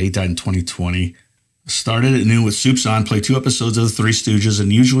 unfortunately. Yeah, he died in 2020. Started at noon with Soups On, played 2 episodes of The Three Stooges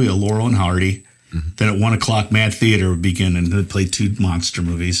and usually a Laurel and Hardy. Then at 1 o'clock, Mad Theater would begin, and then played 2 monster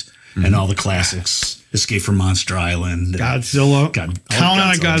movies and all the classics. Escape from Monster Island. Godzilla. Count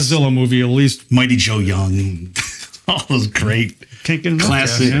on a Godzilla movie, at least. Mighty Joe Young. All those great Can't get enough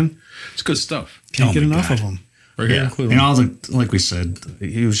classic. of man. It's good stuff. Can't Oh get my enough God. of them. Right here in And Cleveland. all the, like we said,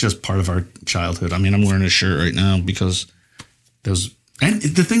 he was just part of our childhood. I mean, I'm wearing his shirt right now because those. And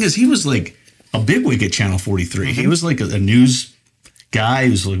the thing is, he was like a bigwig at Channel 43. He was like a news guy.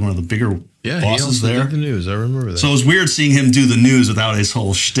 He was like one of the bigger Yeah, he bosses also there. did the news. I remember that. So it was weird seeing him do the news without his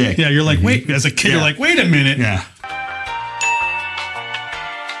whole shtick. Yeah, you're like, wait, as a kid, you're like, wait a minute. Yeah.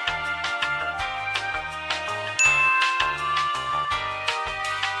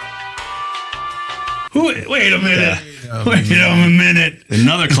 Wait a minute. Wait a minute.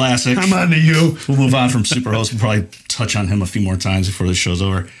 Another classic. I'm on to you. We'll move on from Superhost. We'll probably touch on him a few more times before the show's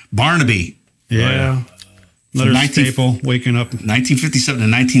over. Barnaby. Yeah. Another 19 staple, waking up. 1957 to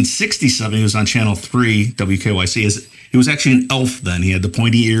 1967, he was on Channel 3, WKYC. He was actually an elf then. He had the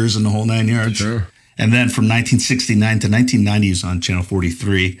pointy ears and the whole 9 yards. Sure. And then from 1969 to 1990, he was on Channel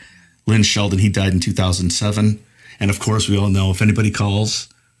 43. Lynn Sheldon, he died in 2007. And of course, we all know if anybody calls,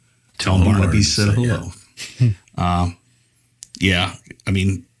 tell him Barnaby said hello. Yeah, I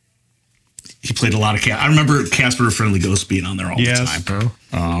mean, he played a lot of I remember Casper the Friendly Ghost being on there all the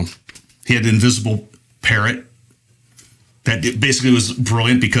time. He had the invisible parrot that basically was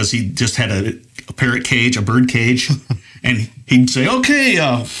brilliant because he just had a parrot cage, a bird cage, and he'd say, "Okay,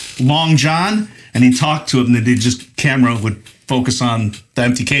 Long John," and he'd talk to him, and then camera would focus on the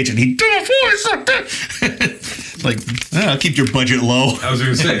empty cage, and he'd do a voice like that. Like, keep your budget low. I was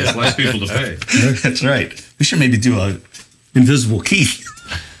going to say, it's less people to pay. That's right. We should maybe do a invisible Keith.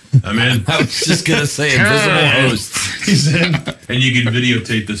 I'm in. I was just gonna say invisible host. He's in. And you can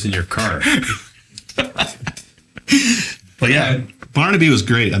videotape this in your car. But yeah, Barnaby was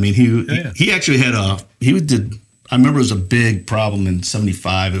great. I mean, he actually had I remember it was a big problem in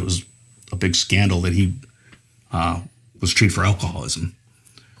 '75. It was a big scandal that he was treated for alcoholism.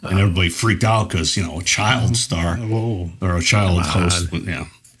 And everybody freaked out because, a child star or a child host. Yeah.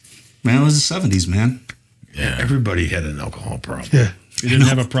 Man, it was the 70s, man. Yeah, everybody had an alcohol problem. Yeah. You didn't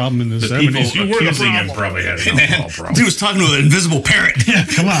have a problem in the People 70s. You were the accusing him problem. probably had an alcohol problem. He was talking to an invisible parrot. Yeah,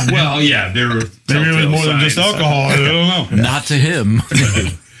 come on. man. Well, yeah, there were Maybe it was telltale more than just signs. alcohol. I don't know. Not to him.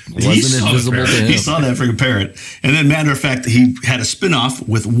 Wasn't invisible to him. He saw that freaking parrot. And then, matter of fact, he had a spinoff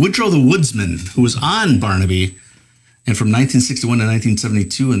with Woodrow the Woodsman, who was on Barnaby. And from 1961 to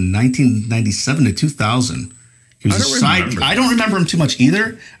 1972 and 1997 to 2000, he was I don't remember him too much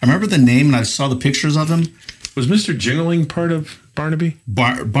either. I remember the name and I saw the pictures of him. Was Mr. Jingling part of Barnaby?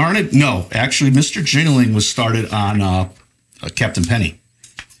 Barnaby? No, actually, Mr. Jingling was started on Captain Penny.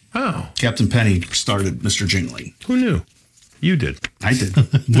 Oh, Captain Penny started Mr. Jingling. who knew? You did. I did.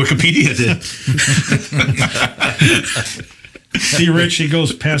 Wikipedia did. See, Rich, he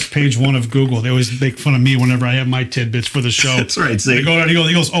goes past page 1 of Google. They always make fun of me whenever I have my tidbits for the show. That's right. They go down, he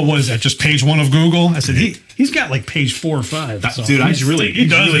goes, oh, what is that? Just page 1 of Google? I said, he He's got like page 4 or 5. So Dude, He's really he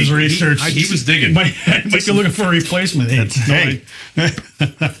does his research. He was digging. Might be looking for a replacement. Hey,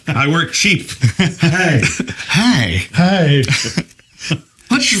 I work cheap. Hey, Hey,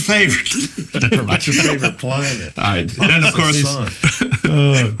 what's your favorite? What's your favorite planet? All right, and then of course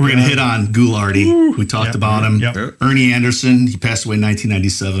oh, we're gonna hit on Ghoulardi. We talked about him. Yep. Ernie Anderson. He passed away in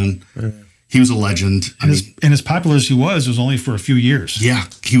 1997. He was a legend. I mean, and as popular as he was only for a few years. yeah,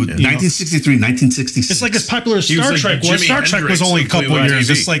 he was 1963, 1966. It's like as popular as He was Star like Trek the was. Jimi Star Trek was Hendrix only a of couple of Cleveland years.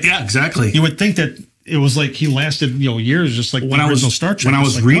 TV. It's like yeah, exactly. you would think that it was like he lasted years, just like when the I original was Star Trek. when I It's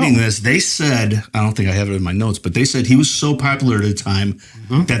was like, reading no. this, they said, I don't think I have it in my notes, but they said he was so popular at the time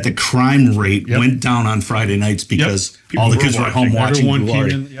that the crime rate went down on Friday nights because all the kids were at home watching Everyone came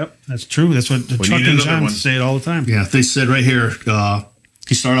Ghoulardi. in. Yep, that's true. That's what Chuck need and another John one. say it all the time. Yeah, they said right here,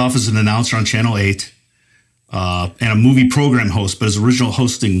 he started off as an announcer on Channel 8 and a movie program host, but his original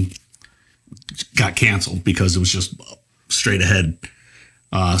hosting got canceled because it was just straight ahead.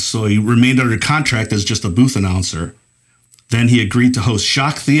 So he remained under contract as just a booth announcer. Then he agreed to host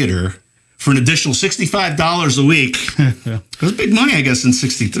Shock Theater for an additional $65 a week. It was big money, I guess, in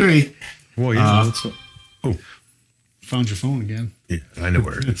 63. Well, yeah. Found your phone again. Yeah, I know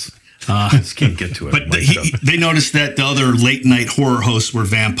where it is. Just can't get to it. But they noticed that the other late night horror hosts were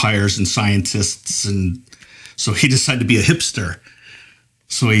vampires and scientists, and so he decided to be a hipster.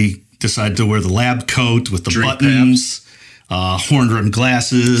 So he decided to wear the lab coat with the Drink buttons, horn-rimmed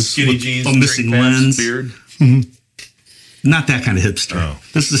glasses, Skinny with jeans, a missing drink paps, lens. beard. Not that kind of hipster. Oh.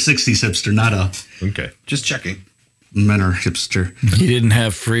 This is the 60s hipster, not a Okay, just checking. menor hipster. He didn't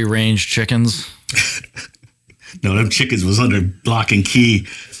have free range chickens. No, them chickens was under lock and key.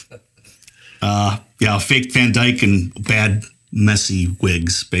 Yeah, fake Van Dyke and bad, messy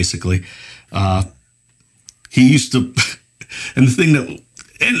wigs, basically. He used to, and the thing that,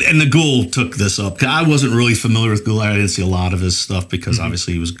 and the Ghoul took this up. 'Cause I wasn't really familiar with Ghoul. I didn't see a lot of his stuff because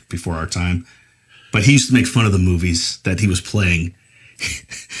obviously he was before our time. But he used to make fun of the movies that he was playing.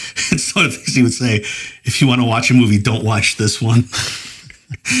 It's one of the things he would say, if you want to watch a movie, don't watch this one.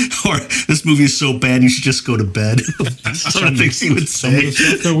 Or this movie is so bad, you should just go to bed. Some of the things he would Some of say. the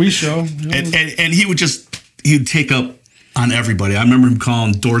stuff that we show. And he would take up on everybody. I remember him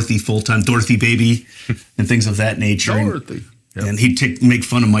calling Dorothy full-time Dorothy baby and things of that nature. Dorothy. Yep. And he'd make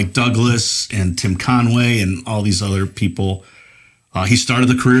fun of Mike Douglas and Tim Conway and all these other people. He started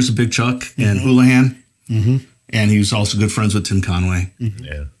the careers of Big Chuck and Houlihan. And he was also good friends with Tim Conway.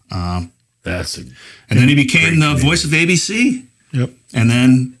 Yeah. That's a, And then he became the great voice of ABC. Yep. And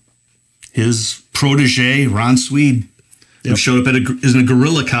then his protege, Ron Swede, who showed up in a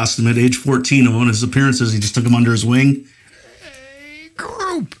gorilla costume at age 14 of one of his appearances. He just took him under his wing.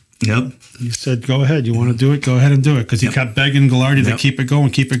 group. Yep. He said, go ahead. You want to do it? Go ahead and do it. Because he kept begging Ghoulardi to keep it going.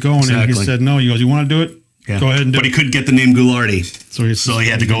 And Exactly. he said, no. He goes, you want to do it? Yeah. Go ahead and do But it. he couldn't get the name Ghoulardi. So he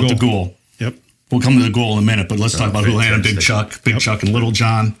had to go with the Ghoul. Yep. We'll come to the Ghoul in a minute, but let's talk about Houlihan and Big Chuck. Big Chuck and Little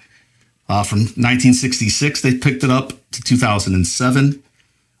John. From 1966, they picked it up to 2007.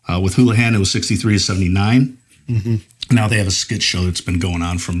 With Houlihan, it was 63 to 79. Now they have a skit show that's been going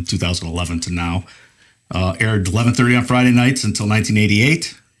on from 2011 to now. Aired 11:30 on Friday nights until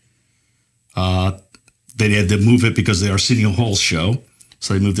 1988. They had to move it because of the Arsenio Hall show,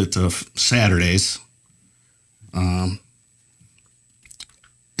 so they moved it to Saturdays. And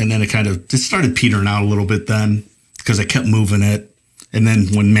then it started petering out a little bit then because they kept moving it. And then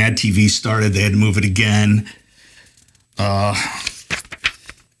when Mad TV started, they had to move it again.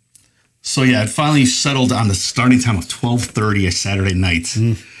 So yeah, it finally settled on the starting time of 12:30 a Saturday night,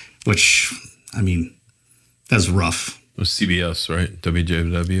 which, I mean, that's rough. It was CBS, right?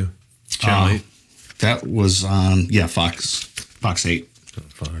 WJW Channel 8. That was on, Fox 8.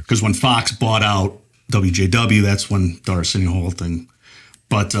 Fox. Because when Fox bought out WJW, that's when the Arsenio Hall thing.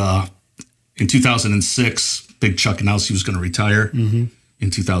 But in 2006, Big Chuck announced he was going to retire. In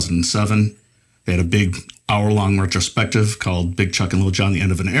 2007, they had a big hour-long retrospective called Big Chuck and Little John, The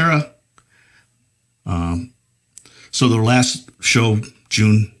End of an Era. So their last show,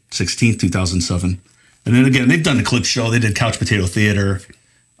 June 16th, 2007. And then again, they've done the clip show. They did Couch Potato Theater.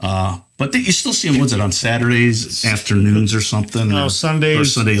 But you still see them, what's it, on Saturdays, afternoons or something? No, or Sundays. Or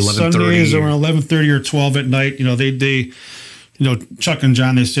Sunday, 11:30. Sundays around 11:30 or 12 at night. You know, they Chuck and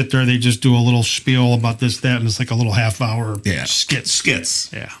John, they sit there, they just do a little spiel about this, that, and it's like a little half-hour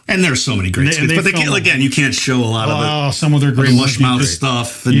skits. Yeah. And there's so many great skits. But again, you can't show a lot of it. Oh, some of their great lush mouth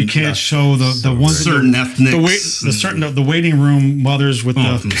stuff. You can't show the ones certain ethnics. The waiting room mothers with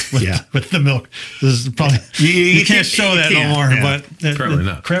the milk. This is probably you can't show that no more. Yeah. But Probably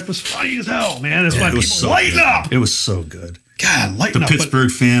not. Crap was funny as hell, man. That's why it was people so lighten good. up. It was so good. God, lighten The up.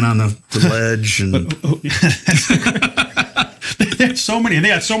 Pittsburgh fan on the ledge. And They had so many. They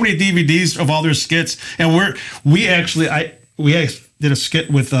had so many DVDs of all their skits, and we did a skit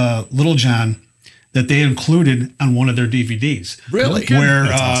with Little John that they included on one of their DVDs. Really? Where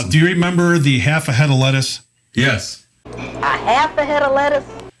That's awesome. do you remember the half a head of lettuce? Yes. A half a head of lettuce?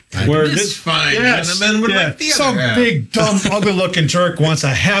 Where This fine gentleman would like the some other half. big, dumb, ugly-looking jerk wants a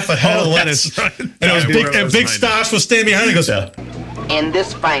half a head of lettuce. Right. And it was big, and Big Stosh was standing behind. He goes, And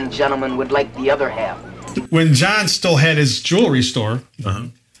this fine gentleman would like the other half. when John still had his jewelry store,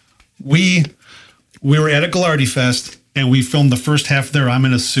 we were at a Gallardi Fest and we filmed the first half there. I'm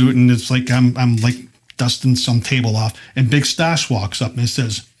in a suit and it's like I'm like dusting some table off, and Big Stosh walks up and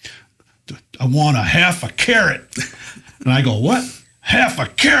says, "I want a half a carrot." And I go, "What? Half a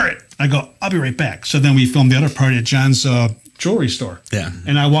carrot?" I go, "I'll be right back." So then we filmed the other part at John's jewelry store. Yeah.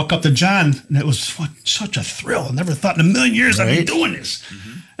 And I walk up to John, and it was such a thrill. I never thought in a million years I'd be doing this.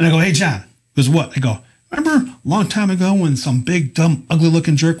 And I go, "Hey, John." He goes, "What?" I go, "Remember a long time ago when some big, dumb,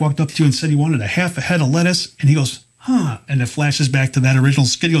 ugly-looking jerk walked up to you and said he wanted a half a head of lettuce?" And he goes, "Huh." And it flashes back to that original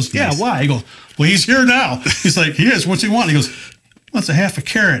skit. He goes, "Yeah, why?" He goes, "Well, he's here now." He's like, "He is. What's he want?" He goes, "Wants a half a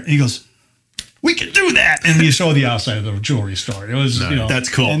carrot." And he goes, "We can do that." And you show the outside of the jewelry store. It was, that's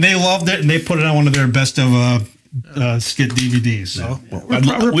cool. And they loved it, and they put it on one of their best of skit DVDs. So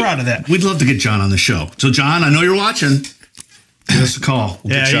we're proud of that. We'd love to get John on the show. So, John, I know you're watching. Give us a call.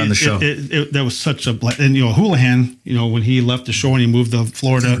 We'll get you on the show. That was such a and Houlihan, when he left the show and he moved to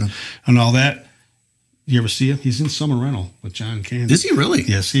Florida and all that. You ever see him? He's in Summer Rental with John Candy. Is he really?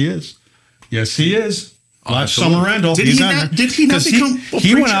 Yes, he is. Yes, he is. Watch absolutely. Summer Rental. Did He's he on not- there. did he not 'Cause become a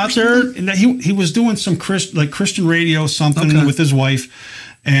he preacher went out there and he was doing some Christian radio something Okay. with his wife,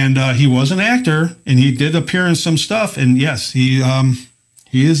 and he was an actor and he did appear in some stuff. And yes, he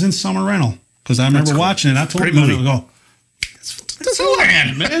is in Summer Rental because I remember watching it. I told Great him, movie. I go, "That's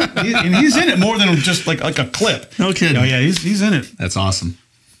Houlihan, man," and he's in it more than just like a clip. No kidding. Oh yeah, he's in it. That's awesome.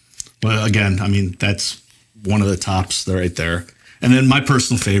 Well, again, I mean, that's one of the tops right there. And then my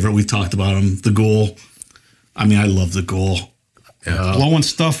personal favorite, we've talked about him, the Ghoul. I mean, I love the Ghoul. Blowing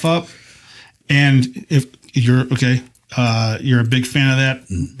stuff up. And if you're you're a big fan of that,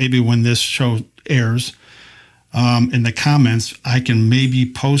 maybe when this show airs, in the comments, I can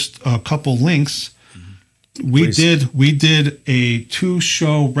maybe post a couple links. We did a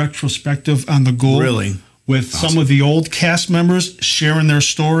 2-show retrospective on the Ghoul. Really? With some of the old cast members sharing their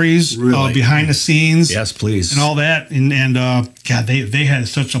stories Really? Behind the scenes. Yes, please. And all that. And God, they had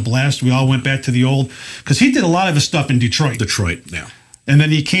such a blast. We all went back to the old, because he did a lot of his stuff in Detroit. Yeah. And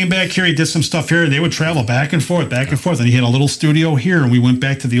then he came back here. He did some stuff here. They would travel back and forth. And he had a little studio here. And we went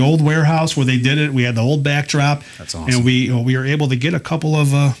back to the old warehouse where they did it. We had the old backdrop. That's awesome. And we were able to get a couple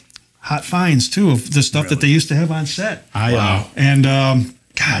of hot finds too of the stuff that they used to have on set. And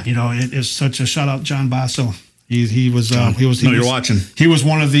God, it is such a shout out, John Basso. He was. You're watching. He was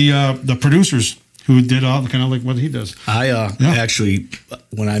one of the producers who did all kind of like what he does. Actually,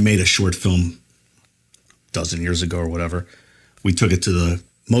 when I made a short film a dozen years ago or whatever, we took it to the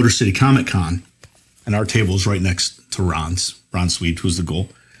Motor City Comic Con, and our table was right next to Ron Sweet, who's the Ghoul.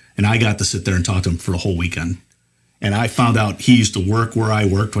 And I got to sit there and talk to him for the whole weekend. And I found out he used to work where I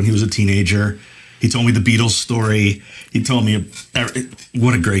worked when he was a teenager. He told me the Beatles story. He told me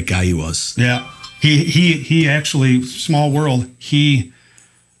what a great guy he was. Yeah. He actually, small world,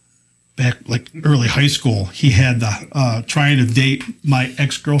 back like early high school, he had the trying to date my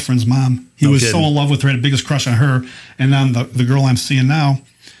ex-girlfriend's mom. He was so in love with her, had the biggest crush on her. And on the girl I'm seeing now,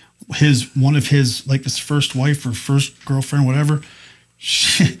 one of his first wife or first girlfriend, whatever,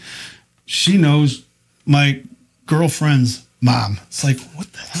 she knows my girlfriend's mom. It's like,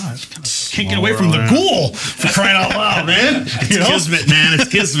 what the hell? Can't get away from the Ghoul, for crying out loud, man. It's kismet, man. It's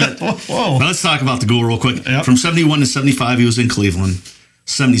kismet. Whoa. Now let's talk about the Ghoul real quick. Yep. From 71 to 75, he was in Cleveland.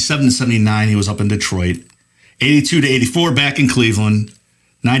 77 to 79, he was up in Detroit. 82 to 84, back in Cleveland.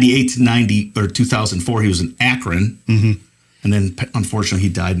 98 to 2004, he was in Akron. Mm-hmm. And then, unfortunately,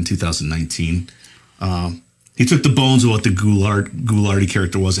 he died in 2019. He took the bones of what the Ghoulardi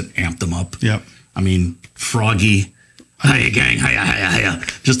character was and amped them up. Yep. I mean, Froggy, hiya gang, hiya.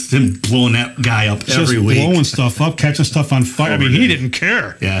 Just him blowing that guy up every week. Blowing stuff up, catching stuff on fire. I mean, he didn't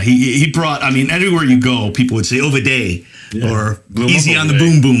care. Yeah, he brought, everywhere you go, people would say Oviday or Easy on the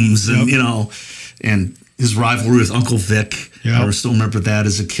Boom Booms. And, and his rivalry with Uncle Vic. Yep. I still remember that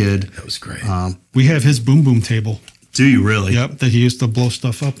as a kid. That was great. We have his Boom Boom table. Do you really? Yep, that he used to blow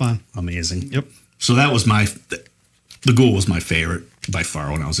stuff up on. Amazing. Yep. So that was the Ghoul was my favorite by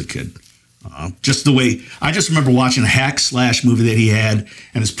far when I was a kid. Just the way, I just remember watching a hack slash movie that he had,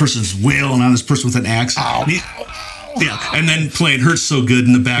 and this person's wailing on this person with an axe. Yeah, and then playing "Hurts So Good"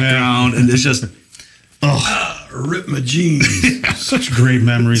 in the background, and it's just rip my jeans. Such great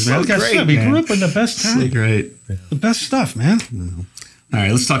memories, man. Like I said, we grew up in the best time. so great. The best stuff, man. All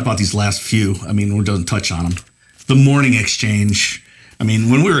right, let's talk about these last few. I mean, we don't touch on them. The morning exchange. I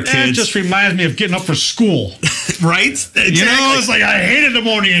mean, when we were kids, It just reminds me of getting up for school. right? Exactly. You know, it's like I hated the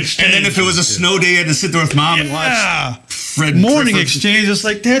morning exchange. And then if it was a snow day, I had to sit there with mom and watch Fred morning Griffin. exchange. It's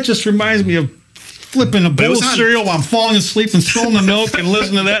like that just reminds me of flipping a bowl of cereal while I'm falling asleep and spilling the milk and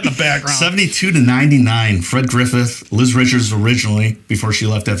listening to that in the background. 72 to 99. Fred Griffith, Liz Richards originally, before she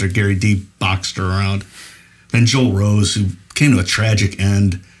left after Gary D boxed her around. Then Joel Rose, who came to a tragic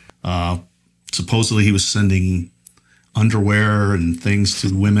end. Supposedly he was sending underwear and things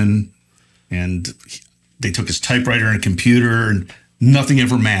to women, and they took his typewriter and computer, and nothing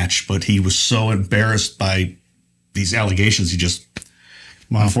ever matched. But he was so embarrassed by these allegations, he just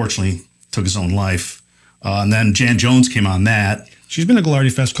unfortunately took his own life. And then Jan Jones came on that. She's been to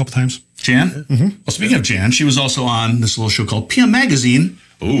Ghilardi Fest a couple times. Jan? Mm-hmm. Well, speaking of Jan, she was also on this little show called PM Magazine.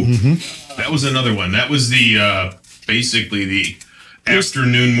 Ooh, that was another one. That was the basically the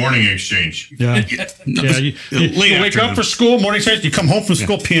afternoon morning exchange. Yeah. You wake up for school, morning exchange, you come home from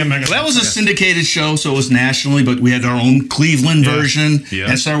school, PM Magazine. That was a syndicated show, so it was nationally, but we had our own Cleveland version. Yeah.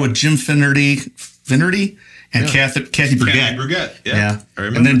 And it started with Jim Finnerty and Kathy Burgett. Yeah. I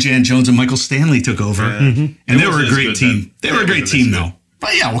remember. And then Jan Jones and Michael Stanley took over. Yeah. And they were a great team. Then. They were a great team, though.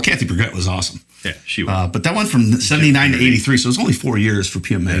 But yeah, well, Kathy Burgett was awesome. Yeah, she was. But that went from 79 to 83, so it was only 4 years for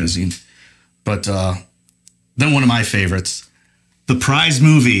PM Magazine. But then one of my favorites, The Prize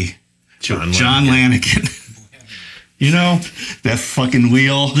Movie. John Lanigan. You know, that fucking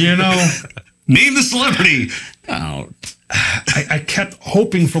wheel. You know. Name the celebrity. Oh. I kept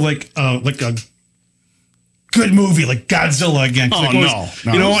hoping for like a good movie like Godzilla again. Oh, like no.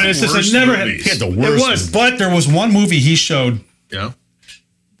 You know, and it's just I never had. He had the worst. It was, but there was one movie he showed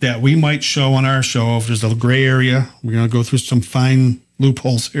that we might show on our show. If there's a gray area, we're going to go through some fine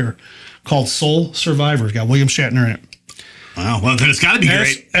loopholes here, called Soul Survivor. It's got William Shatner in it. Wow, well, then it's got to be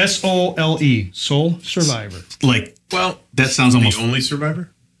great. SOLE, Soul Survivor. Like, well, that sounds almost the only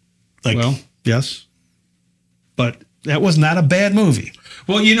survivor. Like, well, yes, but that was not a bad movie.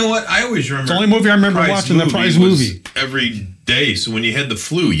 Well, you know what? I always remember. It's the only movie I remember watching. The Prize movie every day. So when you had the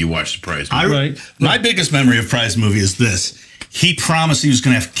flu, you watched the Prize movie. My biggest memory of Prize movie is this: he promised he was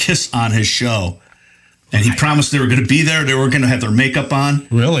going to have Kiss on his show, and he promised they were going to be there. They were going to have their makeup on.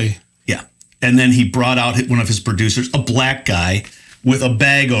 Really? Yeah. And then he brought out one of his producers, a black guy with a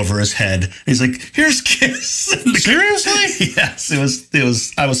bag over his head. He's like, "Here's Kiss." Seriously? Yes. It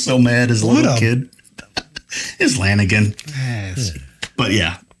was. I was so mad as a little kid. It's Lanigan. Yes. But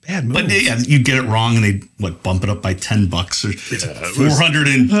yeah, bad movie. But yeah, you get it wrong, and they bump it up by $10 or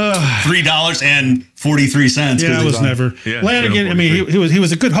 $403.43. Yeah, it was never Lanigan. I mean, he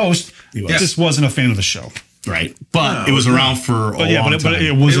was a good host. He just wasn't a fan of the show. Right, but it was around for a long time. But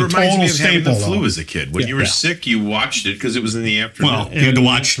it was a total staple. The flu as a kid. When you were sick, you watched it because it was in the afternoon. Well, you had to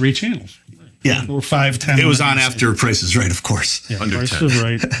watch 3 channels. Yeah, or 5, 10. It was on after Price is Right, of course. Yeah, under Price 10. is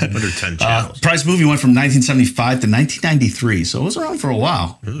Right. Under 10 channels. Price movie went from 1975 to 1993, so it was around for a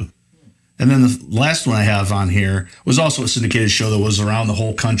while. And then the last one I have on here was also a syndicated show that was around the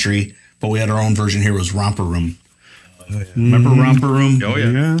whole country, but we had our own version here. It was Romper Room. Oh, yeah. Remember Romper Room? Oh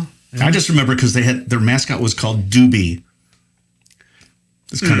yeah. I just remember because their mascot was called Doobie.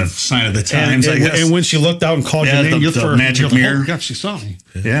 It's kind of sign of the times, I guess. And when she looked out and called your name, the magic mirror. Oh, God, she saw me.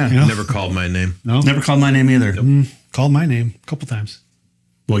 Yeah. You know? Never called my name. No. Never called my name either. Called my name a couple times.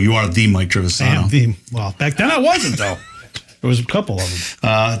 Well, you are the Mike Trivisonno. Well, back then I wasn't, though. There was a couple of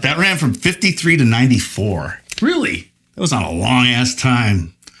them. That ran from 53 to 94. Really? That was on a long-ass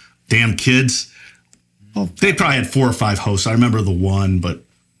time. Damn kids. Well, they probably had 4 or 5 hosts. I remember the one, but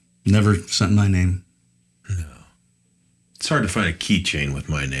never sent my name. No. It's hard to find a keychain with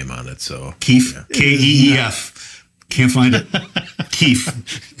my name on it, so. Keef. Yeah. Keef. Can't find it. Keef.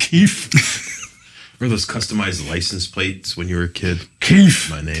 Or those customized license plates when you were a kid. Keef.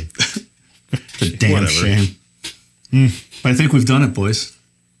 My name. The damn shame. But I think we've done it, boys.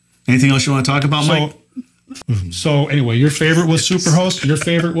 Anything else you want to talk about, Mike? So anyway, your favorite was Superhost. Your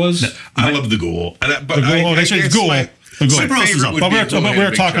favorite was? I love the Ghoul. The Ghoul. Superhost is up. But we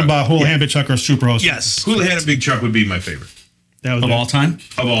were talking about Houlihan Big Chuck or Superhost. Yes. Houlihan and Big Chuck would be my favorite. Of all time?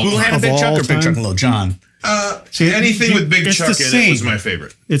 Of all Houlihan and Big Chuck or Big Chuck and Little John? See, anything with Big Chuck in it was my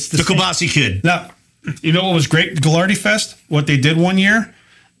favorite. It's the Kibasi Kid. Now, you know what was great? Ghilardi Fest, what they did one year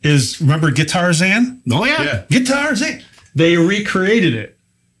is, remember Guitar Zan? Oh, yeah. Guitar Zan. They recreated it.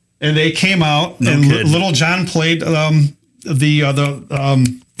 And they came out, and Little John played the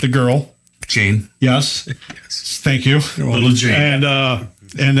girl. Jane. Yes. Thank you. Little Jane.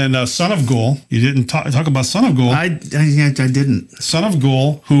 And then Son of Ghoul. You didn't talk about Son of Ghoul. I didn't. Son of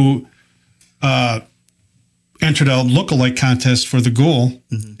Ghoul, who entered a lookalike contest for the Ghoul,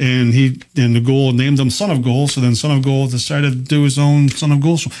 and the Ghoul named him Son of Ghoul. So then Son of Ghoul decided to do his own Son of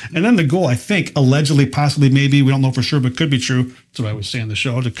Ghoul show. And then the Ghoul, I think, allegedly, possibly, maybe, we don't know for sure, but could be true. That's what I was saying. The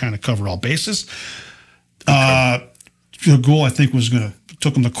show to kind of cover all bases. The Ghoul, I think,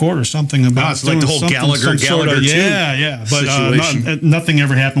 took him to court or something about it's like the whole Gallagher but nothing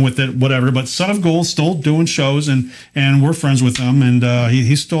ever happened with it, whatever. But Son of Ghoul still doing shows, and we're friends with him, and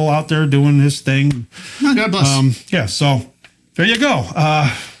he's still out there doing his thing. Oh, God bless. Yeah, so there you go.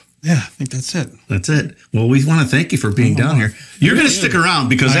 Yeah, I think that's it. That's it. Well, we want to thank you for being down here. You're going to stick around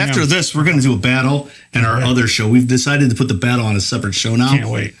because after this, we're going to do a battle and our other show. We've decided to put the battle on a separate show now.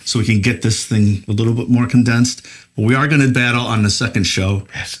 Can't wait. So we can get this thing a little bit more condensed. But we are going to battle on the second show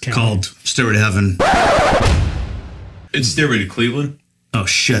called Stairway to Heaven. It's Stairway to Cleveland. Oh,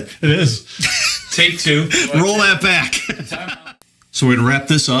 shit. It is. Take 2. Roll that back. So we're going to wrap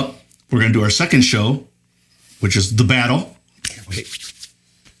this up. We're going to do our second show, which is The Battle. Can't wait.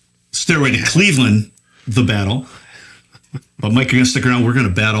 Stairway to Cleveland, The Battle. But Mike, you're going to stick around. We're going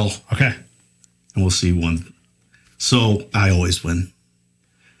to battle. Okay. And we'll see who won. So I always win.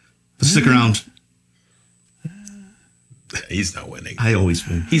 But stick around. He's not winning. I always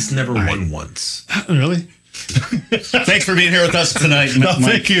win. He's never won once. Really? Thanks for being here with us tonight. No,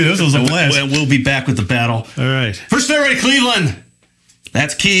 thank you. This was a blast. And we'll be back with the battle. All right. For Stairway to Cleveland,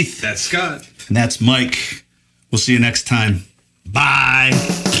 that's Keith. That's Scott. And that's Mike. We'll see you next time. Bye.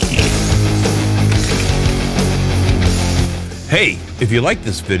 Hey, if you like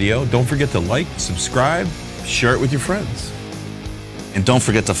this video, don't forget to like, subscribe, share it with your friends. And don't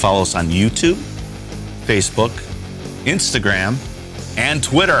forget to follow us on YouTube, Facebook, Instagram, and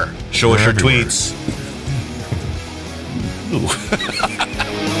Twitter. Show us your tweets. Ooh.